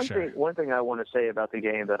thing I want to say about the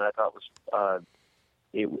game that I thought was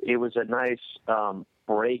it was a nice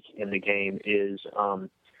break in the game is there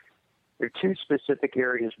are 2 specific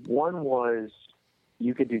areas. One was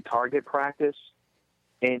you could do target practice,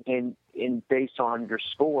 and based on your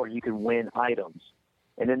score, you could win items.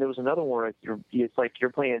 And then there was another one where it's like you're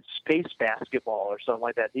playing space basketball or something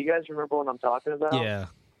like that. Do you guys remember what I'm talking about?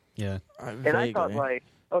 Yeah. And I thought, like,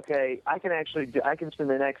 okay, I can spend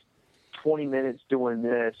the next 20 minutes doing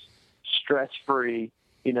this stress-free.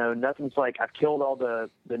 Nothing's like I've killed all the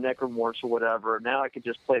necromorphs or whatever. Now I could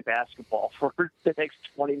just play basketball for the next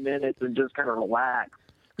 20 minutes and just kind of relax.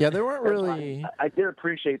 Yeah, there weren't really. I did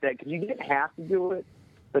appreciate that because you didn't have to do it,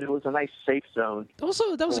 but it was a nice safe zone.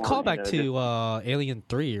 Also, that was a callback to Alien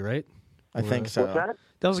 3, right? I think so. What's that?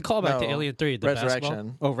 That was a callback to No, Alien 3. The Resurrection.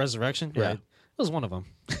 basketball. Oh, Resurrection? Yeah. Right. That was one of them.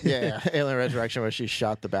 Yeah, Alien Resurrection, where she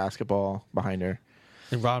shot the basketball behind her.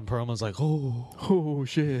 And Ron Perlman's like, oh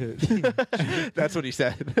shit. That's what he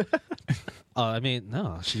said. I mean,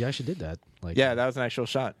 no, she actually did that. Like, Yeah, that was an actual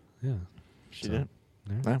shot. Yeah. She did.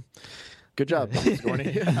 Yeah. Good job,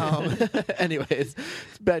 Scorny. Anyways,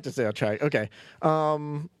 back to stay on track. Okay.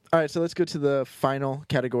 All right, so let's go to the final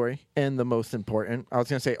category and the most important. I was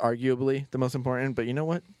going to say arguably the most important, but you know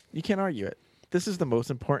what? You can't argue it. This is the most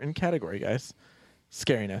important category, guys.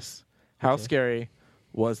 Scariness. How scary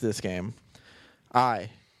was this game? I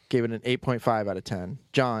gave it an 8.5 out of 10.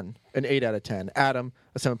 John, an 8 out of 10. Adam,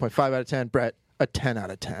 a 7.5 out of 10. Brett, a 10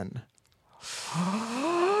 out of 10.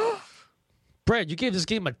 Brett, you gave this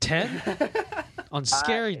game a 10 on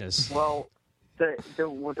scariness. Well, the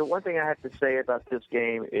one thing I have to say about this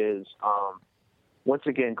game is, once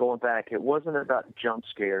again, going back, it wasn't about jump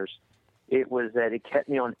scares. It was that it kept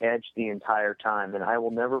me on edge the entire time. And I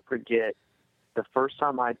will never forget the first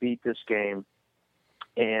time I beat this game,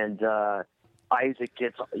 and Isaac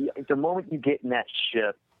gets – the moment you get in that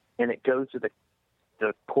ship and it goes to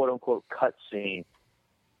the quote-unquote cutscene,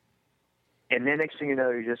 and then next thing you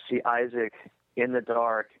know, you just see Isaac in the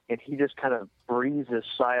dark, and he just kind of breathes a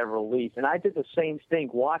sigh of relief. And I did the same thing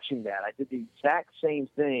watching that. I did the exact same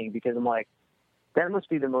thing because I'm like, that must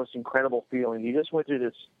be the most incredible feeling. You just went through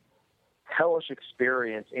this hellish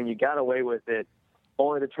experience, and you got away with it,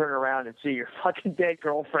 only to turn around and see your fucking dead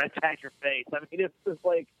girlfriend at your face. I mean, it's just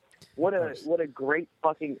like, what a great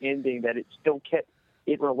fucking ending that it still kept,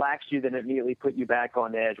 it relaxed you, then immediately put you back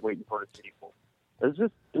on edge waiting for a sequel.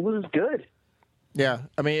 It was good. Yeah,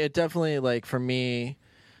 I mean, it definitely, like, for me,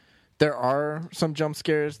 there are some jump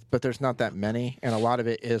scares, but there's not that many, and a lot of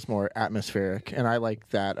it is more atmospheric, and I like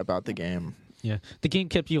that about the game. Yeah, the game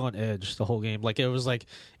kept you on edge the whole game. Like, it was like,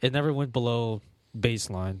 it never went below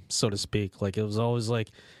baseline, so to speak. Like, it was always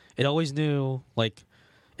like, it always knew, like,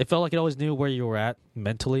 it felt like it always knew where you were at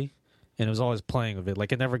mentally, and it was always playing with it.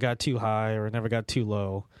 Like, it never got too high or it never got too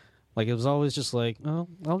low. Like, it was always just like, oh,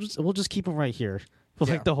 we'll just keep them right here for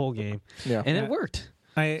like the whole game. Yeah, and it worked.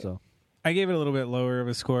 I gave it a little bit lower of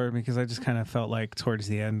a score because I just kind of felt like towards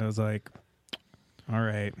the end I was like, all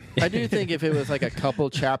right. I do think if it was like a couple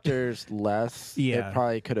chapters less, Yeah. it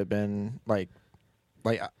probably could have been like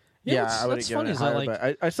Yeah, I would have given it higher,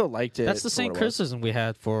 but I still liked it. That's the for same what it was. criticism we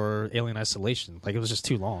had for Alien Isolation. Like, it was just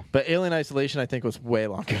too long. But Alien Isolation, I think, was way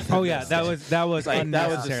longer. Than Oh yeah, this. that was Like,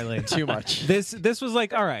 unnecessarily that was just too much. This was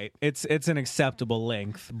like, all right, it's an acceptable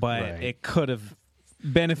length, but it could have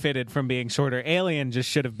benefited from being shorter. Alien just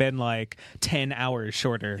should have been like 10 hours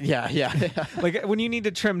shorter. Yeah. Like, when you need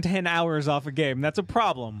to trim 10 hours off a game, that's a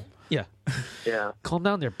problem. Yeah. Yeah. Calm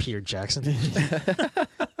down there, Pierre Jackson. You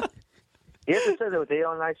have to say that with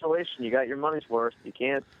Alien Isolation, you got your money's worth. You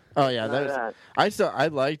can't. Oh yeah, deny that that. was, I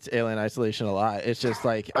liked Alien Isolation a lot. It's just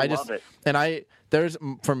like I love it. And there's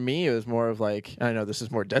for me it was more of like, I know this is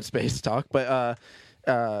more Dead Space talk, but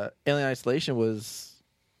Alien Isolation was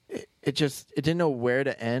it didn't know where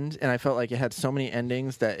to end, and I felt like it had so many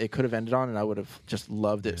endings that it could have ended on, and I would have just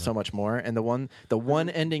loved it so much more. And the one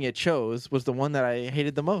ending it chose was the one that I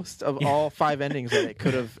hated the most of all 5 endings that it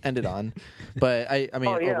could have ended on. But I mean,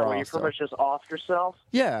 oh yeah, overall, where you pretty much just off yourself.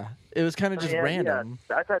 yeah, it was kind of just random.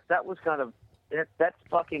 Yeah. I thought that was kind of that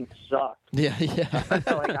fucking sucked. Yeah.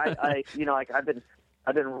 Like I've been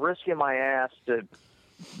risking my ass to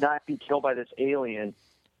not be killed by this alien,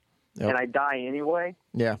 and I die anyway.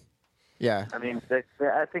 Yeah. I mean,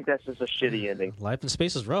 I think that's just a shitty ending. Life in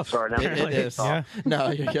space is rough. Sorry, now It is. Yeah.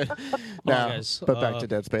 No, you're good. No, guys, but back to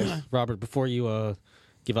Dead Space. Robert, before you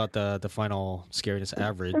give out the final scariness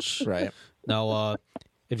average, Right. Now,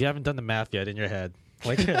 if you haven't done the math yet in your head,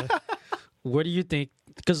 like, what do you think?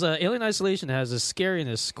 Because Alien Isolation has a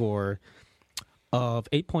scariness score of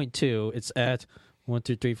 8.2. It's at 1,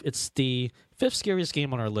 2, 3. It's the 5th scariest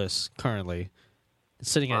game on our list currently.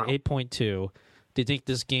 It's sitting at 8.2. Do you think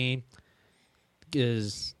this game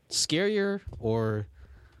is scarier or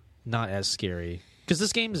not as scary? Because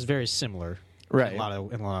this game is very similar, Right. In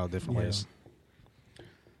a lot of different ways.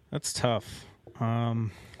 That's tough. I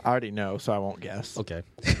already know, so I won't guess. Okay.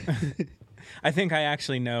 I think I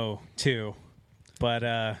actually know too, but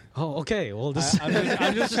okay. Well,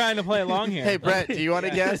 I'm just trying to play along here. Hey, Brett, do you want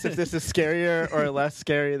to guess if this is scarier or less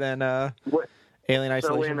scary than Alien Isolation?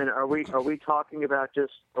 So wait a minute, are we talking about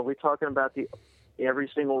the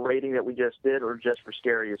every single rating that we just did, or just for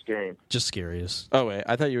scariest game? Just scariest. Oh wait,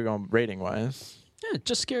 I thought you were going rating wise. Yeah,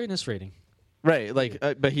 just scariness rating. Right,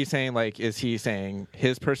 but he's saying, like, is he saying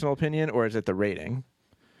his personal opinion or is it the rating?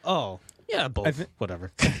 Oh, Yeah, both.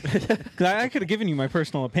 Whatever. I could have given you my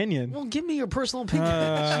personal opinion. Well, give me your personal opinion.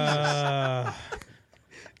 I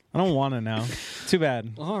don't want to know. Too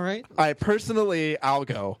bad. All right. I'll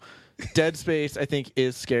go. Dead Space, I think,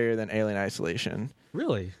 is scarier than Alien Isolation.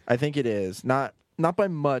 Really? I think it is. Not by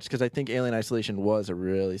much, because I think Alien Isolation was a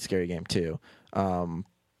really scary game too.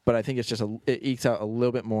 But I think it's just it ekes out a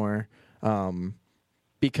little bit more.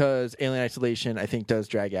 Because Alien Isolation, I think, does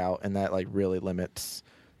drag out, and that like really limits.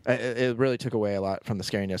 It really took away a lot from the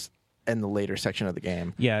scariness in the later section of the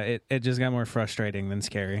game. Yeah, it just got more frustrating than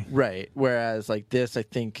scary. Right. Whereas like this, I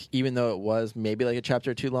think, even though it was maybe like a chapter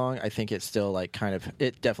or two long, I think it still like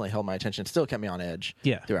it definitely held my attention. It still kept me on edge.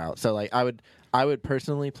 Yeah. Throughout. So like I would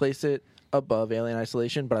personally place it above Alien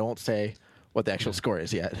Isolation, but I won't say what the actual score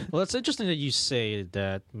is yet. Well, it's interesting that you say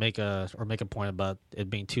that make a point about it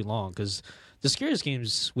being too long, because the scariest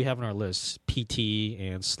games we have on our list, PT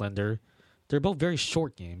and Slender, they're both very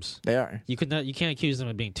short games. They are. You can't accuse them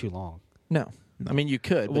of being too long. No. I mean, you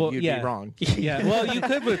could, but you'd be wrong. Yeah. Well, you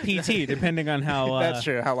could with PT, depending on how. That's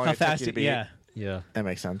true. How long it fast took you to beat. Yeah. That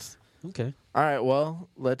makes sense. Okay. All right. Well,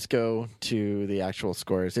 let's go to the actual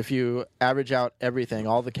scores. If you average out everything,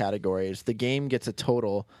 all the categories, the game gets a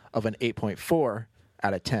total of an 8.4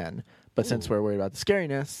 out of 10. But since we're worried about the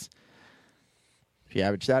scariness, if you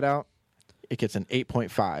average that out, it gets an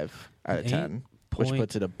 8.5 out of 10. Which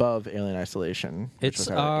puts it above Alien Isolation.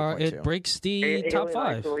 It breaks the top 5.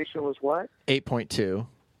 Alien Isolation was what? 8.2.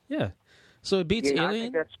 Yeah. So it beats Alien. I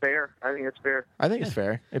think that's fair. I think it's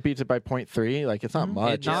fair. It beats it by 0.3. Like, it's not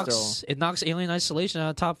much. It knocks Alien Isolation out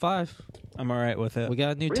of top 5. I'm all right with it. We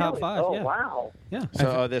got a new top 5. Oh, yeah. wow. Yeah.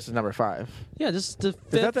 So this is number 5. Yeah, this is the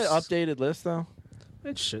 5th. Is that the updated list, though?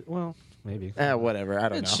 It should. Well, maybe. Whatever. I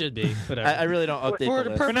don't know. It should be. Whatever. I really don't update For the the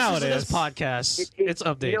list. purposes of this podcast, it's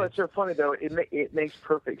updated. You know, it's so funny though. It makes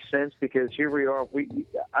perfect sense because here we are.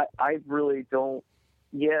 I really don't.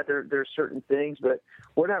 Yeah, there's certain things, but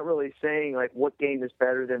we're not really saying like what game is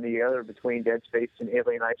better than the other between Dead Space and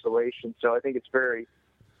Alien Isolation. So I think it's very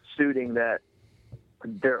suiting that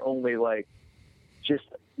they're only like just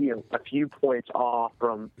a few points off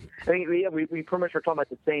from. I mean, we pretty much are talking about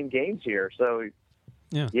the same games here. So.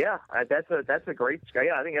 Yeah, that's a great.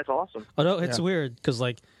 Yeah, I think that's awesome. Although it's weird because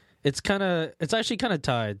like it's actually kind of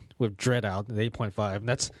tied with Dread Out at 8.5. And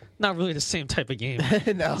that's not really the same type of game.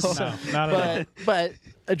 No, not at all. But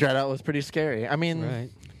Dread Out was pretty scary. I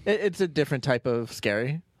mean, it's a different type of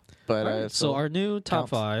scary. But so our new top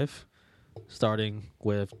 5, starting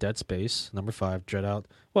with Dead Space, number 5, Dread Out.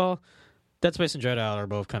 Well, Dead Space and Dread Out are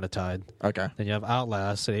both kind of tied. Okay. Then you have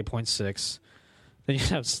Outlast at 8.6. Then you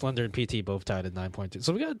have Slender and PT both tied at 9.2.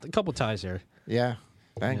 So we got a couple ties here. Yeah.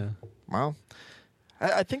 Dang. Yeah. Well,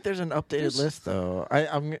 I think there's an updated list though.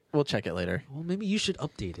 We'll check it later. Well, maybe you should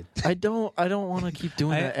update it. I don't want to keep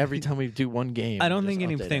doing that every time we do one game. I don't think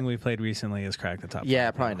anything we played recently has cracked the top.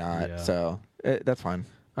 Yeah, 5. probably not. Yeah. So that's fine.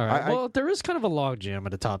 All right. Well, there is kind of a log jam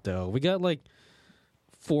at the top though. We got like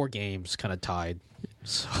 4 games kind of tied.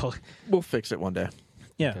 So we'll fix it one day.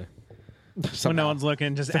 Yeah. Okay. When no one's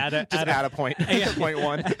looking, just add a point. Point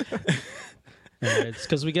 1. It's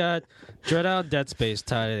because we got Dread Out, Dead Space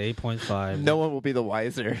tied at 8.5. No one will be the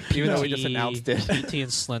wiser, even though we just announced it. PT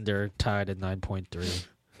and Slender tied at 9.3.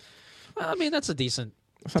 I mean, that's a decent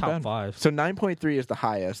top 5. So 9.3 is the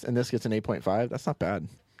highest, and this gets an 8.5. That's not bad.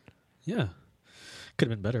 Yeah. Could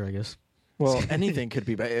have been better, I guess. Well, anything could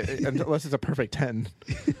be better, unless it's a perfect 10.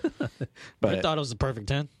 But I thought it was a perfect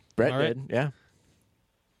 10. Brett All right. did, yeah.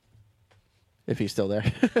 If he's still there.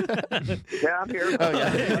 Yeah, I'm here. Oh,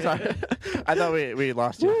 yeah. Sorry. I thought we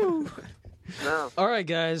lost you. No. All right,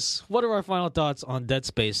 guys. What are our final thoughts on Dead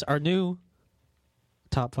Space? Our new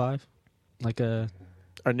top 5?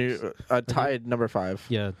 Our new tied number 5.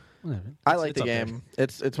 Yeah. I like the game.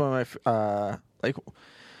 It's one of my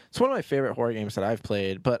it's one of my favorite horror games that I've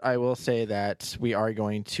played, but I will say that we are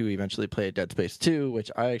going to eventually play Dead Space 2,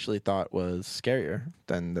 which I actually thought was scarier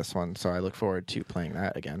than this one, so I look forward to playing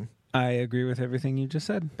that again. I agree with everything you just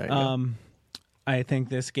said. There you go. I think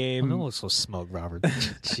this game. Don't look so smug, Robert.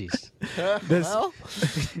 Jeez. Well,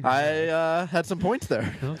 I had some points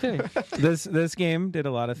there. Okay. This game did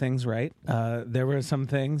a lot of things right. There were some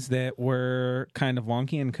things that were kind of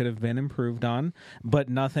wonky and could have been improved on, but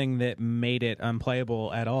nothing that made it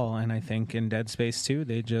unplayable at all. And I think in Dead Space 2,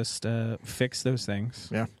 they just fixed those things.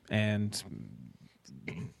 Yeah. And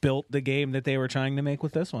built the game that they were trying to make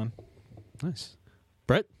with this one. Nice.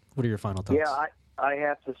 Brett, what are your final thoughts? Yeah, I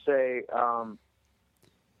have to say,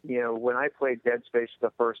 when I played Dead Space for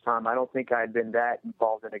the first time, I don't think I'd been that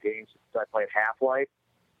involved in a game since I played Half-Life.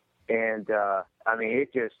 And,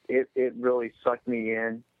 it really sucked me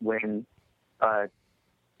in when,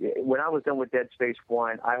 when I was done with Dead Space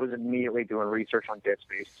 1, I was immediately doing research on Dead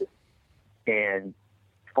Space 2 and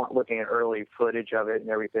looking at early footage of it and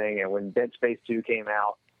everything. And when Dead Space 2 came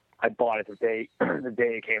out, I bought it the day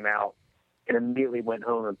it came out and immediately went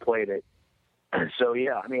home and played it. So,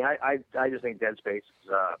 yeah, I mean, I just think Dead Space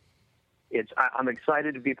is I'm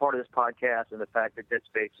excited to be part of this podcast and the fact that Dead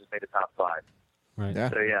Space has made a top 5. Right. Yeah.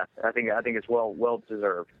 So, yeah, I think it's well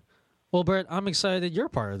deserved. Well, Brett, I'm excited that you're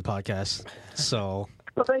part of the podcast. So,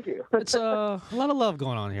 well, thank you. It's a lot of love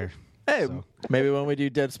going on here. Hey, so. Maybe when we do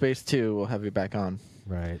Dead Space 2, we'll have you back on.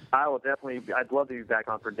 Right. I will definitely. I'd love to be back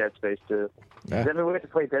on for Dead Space 2. Yeah. Does anyone get to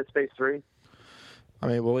play Dead Space 3? I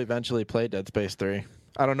mean, we'll eventually play Dead Space 3.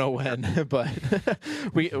 I don't know when, but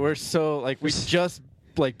we're so like we just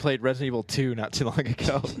like played Resident Evil 2 not too long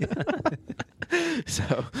ago.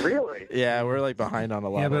 So really, yeah, we're like behind on a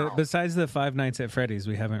lot. Yeah, but besides the Five Nights at Freddy's,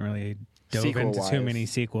 we haven't really dove into too many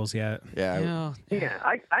sequels yet. Yeah.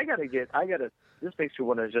 I gotta. This makes me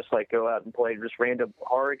want to just like go out and play just random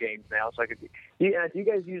horror games now. So I could. Yeah, do you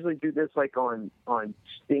guys usually do this like on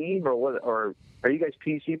Steam or what? Or are you guys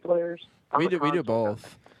PC players? We do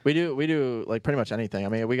both. We do like pretty much anything. I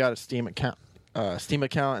mean, we got a Steam account,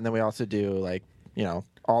 and then we also do like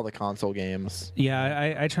all the console games.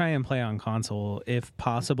 Yeah, I try and play on console if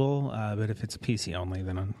possible, but if it's PC only,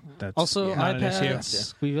 then that's also not an issue.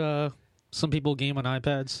 iPads. We've some people game on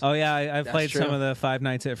iPads. Oh yeah, I've played some of the Five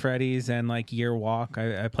Nights at Freddy's and like Year Walk.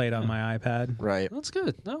 I played on my iPad. Right. That's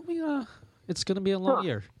good. No, it's going to be a long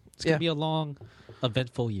year. It's going to be a long,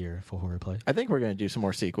 eventful year for horror play. I think we're going to do some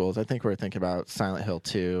more sequels. I think we're thinking about Silent Hill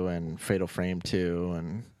 2 and Fatal Frame 2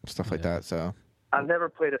 and stuff like that. So I've never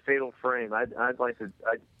played a Fatal Frame. I'd like to.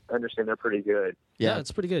 I understand they're pretty good. Yeah,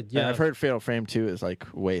 it's pretty good. Yeah, and I've heard Fatal Frame 2 is like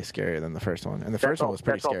way scarier than the first one, and the first one was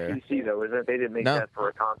pretty scary. That's all PC though, isn't it? They didn't make that for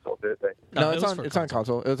a console, did they? No, it's on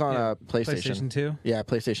console. It was on PlayStation. PlayStation 2. Yeah,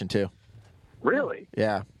 PlayStation 2. Really?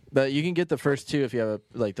 Yeah, but you can get the first 2 if you have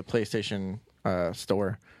the PlayStation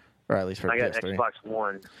store, or at least for I got PS3. Xbox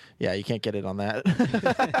One. Yeah, you can't get it on that.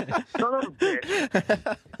 Son of a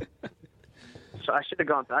bitch. So I should have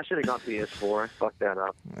gone PS4. Fuck that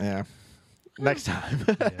up. Yeah. Next time.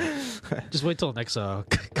 Just wait till next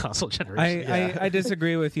console generation. I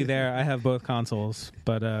disagree with you there. I have both consoles,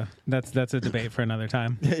 but that's a debate for another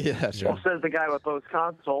time. Yeah, sure. Well, says the guy with both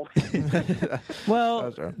consoles.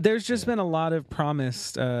 Well, there's just been a lot of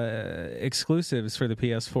promised exclusives for the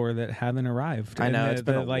PS4 that haven't arrived. I know, it's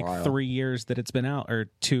been a like while. 3 years that it's been out, or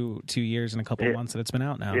two years and a couple of months that it's been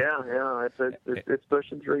out now. Yeah, it's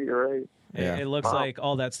pushing 3. You're right. Yeah. It looks like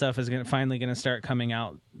all that stuff is finally going to start coming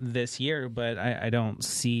out this year, but I don't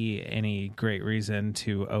see any great reason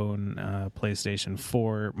to own PlayStation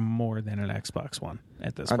 4 more than an Xbox One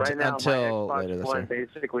at this point. Right now, until my Xbox later this One year.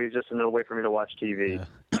 basically is just another way for me to watch TV.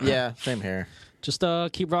 Yeah, same here. Just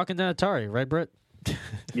keep rocking that Atari, right, Brett?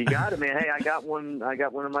 You got it, man. Hey, I got one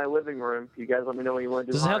in my living room. You guys let me know when you want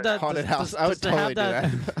to do Does it have that haunted house? I would totally do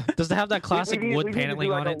that. Does it have that classic wood we paneling need to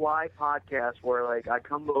do on like it? a live podcast where like I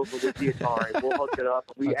come over with the Atari, we'll hook it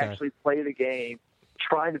up, and we actually play the game,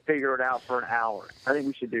 trying to figure it out for an hour. I think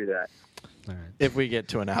we should do that. All right. If we get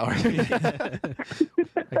to an hour.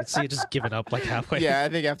 I can see you just giving up like halfway. Yeah, I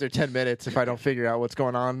think after 10 minutes, if I don't figure out what's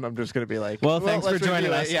going on, I'm just going to be like, well thanks for let's joining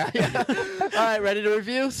review us. it. Yeah. All right, ready to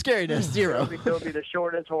review? Scariness, 0. It'll be the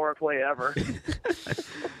shortest horror play ever.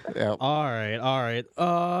 Yeah. All right.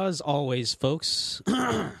 As always, folks.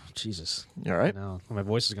 Jesus. You all right? No, my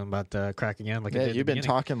voice is going to crack again. Like it Yeah, did at you've the been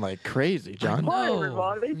beginning. talking like crazy, John. Hi,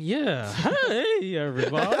 everybody. Yeah. Hey,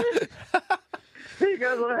 everybody. You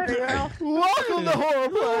guys want to hang out? Welcome to Horror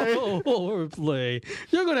Play. Horror play.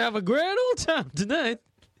 You're going to have a grand old time tonight.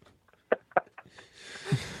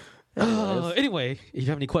 Anyway, if you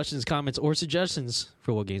have any questions, comments, or suggestions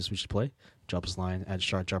for what games we should play, drop us a line at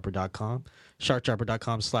sharkdropper.com.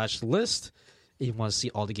 Sharkdropper.com/list. If you want to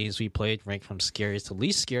see all the games we played, ranked from scariest to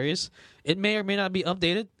least scariest, it may or may not be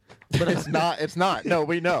updated. But It's not. No,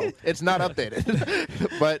 we know. It's not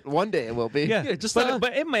updated. But one day it will be. Yeah, just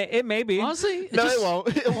but it may be. honestly, No, it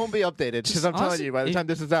won't. It won't be updated. Because I'm telling honestly, you, by the time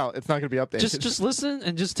this is out, it's not going to be updated. just listen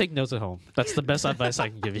and just take notes at home. That's the best advice I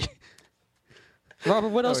can give you. Robert,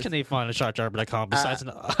 what else can they find on sharkdropper.com besides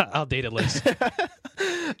an outdated list?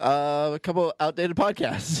 A couple outdated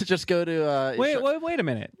podcasts. Just go to. Wait a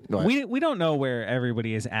minute. What? We don't know where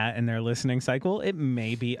everybody is at in their listening cycle. It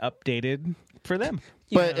may be updated for them.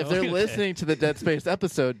 But if they're listening to the Dead Space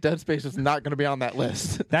episode, Dead Space is not going to be on that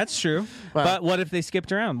list. That's true. Wow. But what if they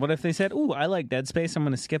skipped around? What if they said, "Ooh, I like Dead Space. I'm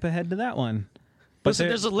going to skip ahead to that one." But Listen,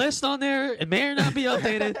 there's a list on there. It may or not be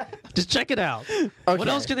updated. Just check it out. Okay. What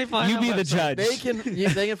else can they find? You on be our the website?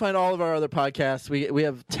 judge. They can find all of our other podcasts. We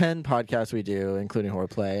have 10 podcasts we do, including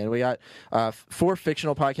Horrorplay, and we got 4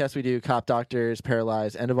 fictional podcasts we do: Cop Doctors,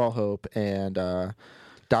 Paralyzed, End of All Hope, and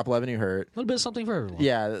Doppel Avenue Hurt. A little bit of something for everyone.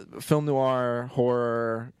 Yeah, film noir,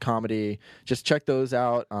 horror, comedy. Just check those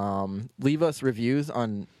out. Leave us reviews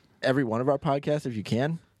on every one of our podcasts if you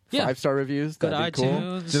can. Yeah. 5-star reviews. Go to That'd be iTunes.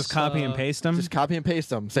 cool. Just copy and paste them. Just copy and paste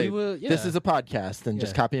them. Say, this is a podcast, and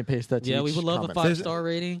just copy and paste that to Yeah, we each would love comment. a 5-star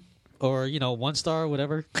rating. Or, 1 star,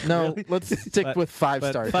 whatever. No, let's stick with 5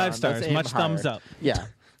 stars. 5 John. stars. Let's aim Much higher. thumbs up. Yeah.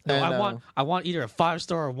 No, And, I want either a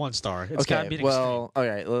 5-star or 1 star. It's gotta be an all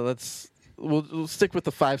right. We'll stick with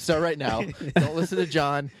the 5-star right now. Don't listen to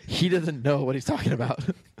John. He doesn't know what he's talking about.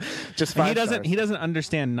 Just 5 stars. He doesn't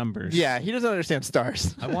understand numbers. Yeah, he doesn't understand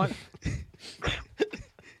stars. I want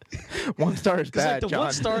 1 star is bad, the John.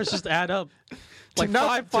 1 stars just add up. Like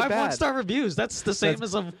not five to bad. 1-star reviews. That's the same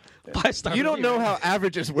as a 5-star. You don't review. know how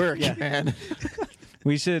averages work, man.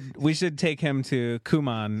 We should take him to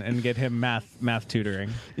Kumon and get him math tutoring.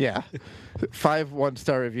 Yeah. 5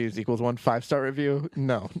 1-star reviews equals 1 5-star review?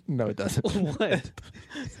 No, it doesn't. What?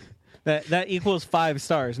 That equals 5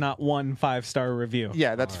 stars, not 1 5-star review.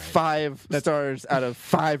 Yeah, that's 5 stars out of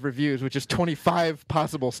 5 reviews, which is 25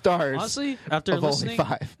 possible stars. Honestly, after of listening,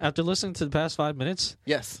 only 5. after listening to the past 5 minutes,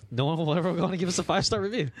 Yes, no one will ever want to give us a 5-star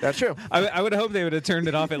review. that's true. I would hope they would have turned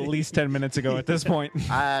it off at least 10 minutes ago at this point.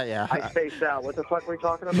 Yeah. I spaced out. What the fuck were we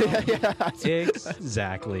talking about?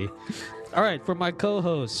 Exactly. All right, for my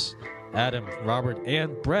co-hosts, Adam, Robert,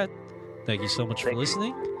 and Brett, thank you so much for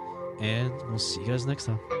listening, and we'll see you guys next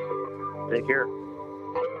time. Take care.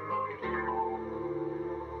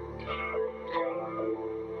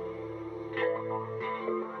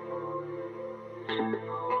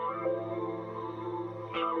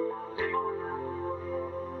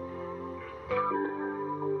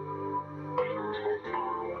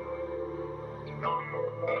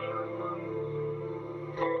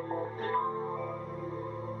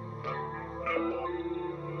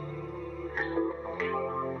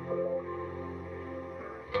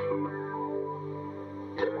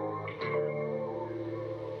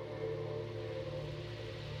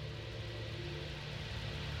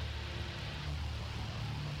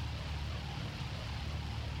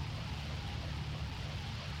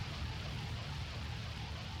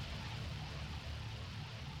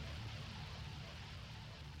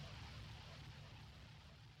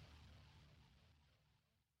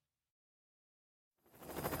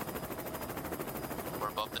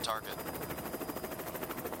 Above the target.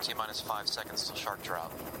 T-minus 5 seconds till shark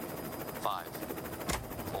drop. 5,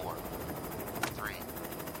 4, 3,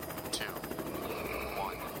 2,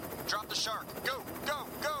 1. Drop the shark! Go! Go!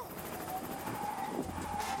 Go!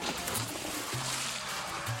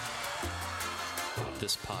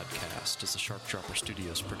 This podcast is a Shark Dropper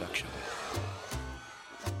Studios production.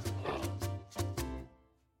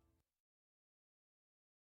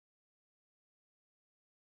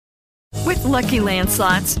 With Lucky Land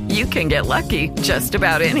Slots, you can get lucky just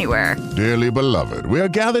about anywhere. Dearly beloved, we are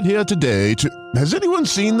gathered here today to... Has anyone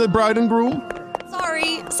seen the bride and groom?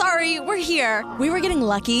 Sorry, we're here. We were getting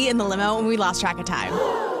lucky in the limo and we lost track of time.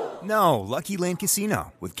 No, Lucky Land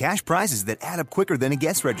Casino, with cash prizes that add up quicker than a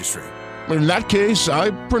guest registry. In that case,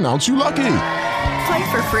 I pronounce you lucky.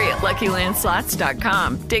 Play for free at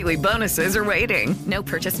LuckyLandSlots.com. Daily bonuses are waiting. No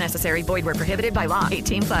purchase necessary. Void where prohibited by law.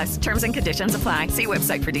 18+. Terms and conditions apply. See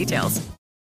website for details.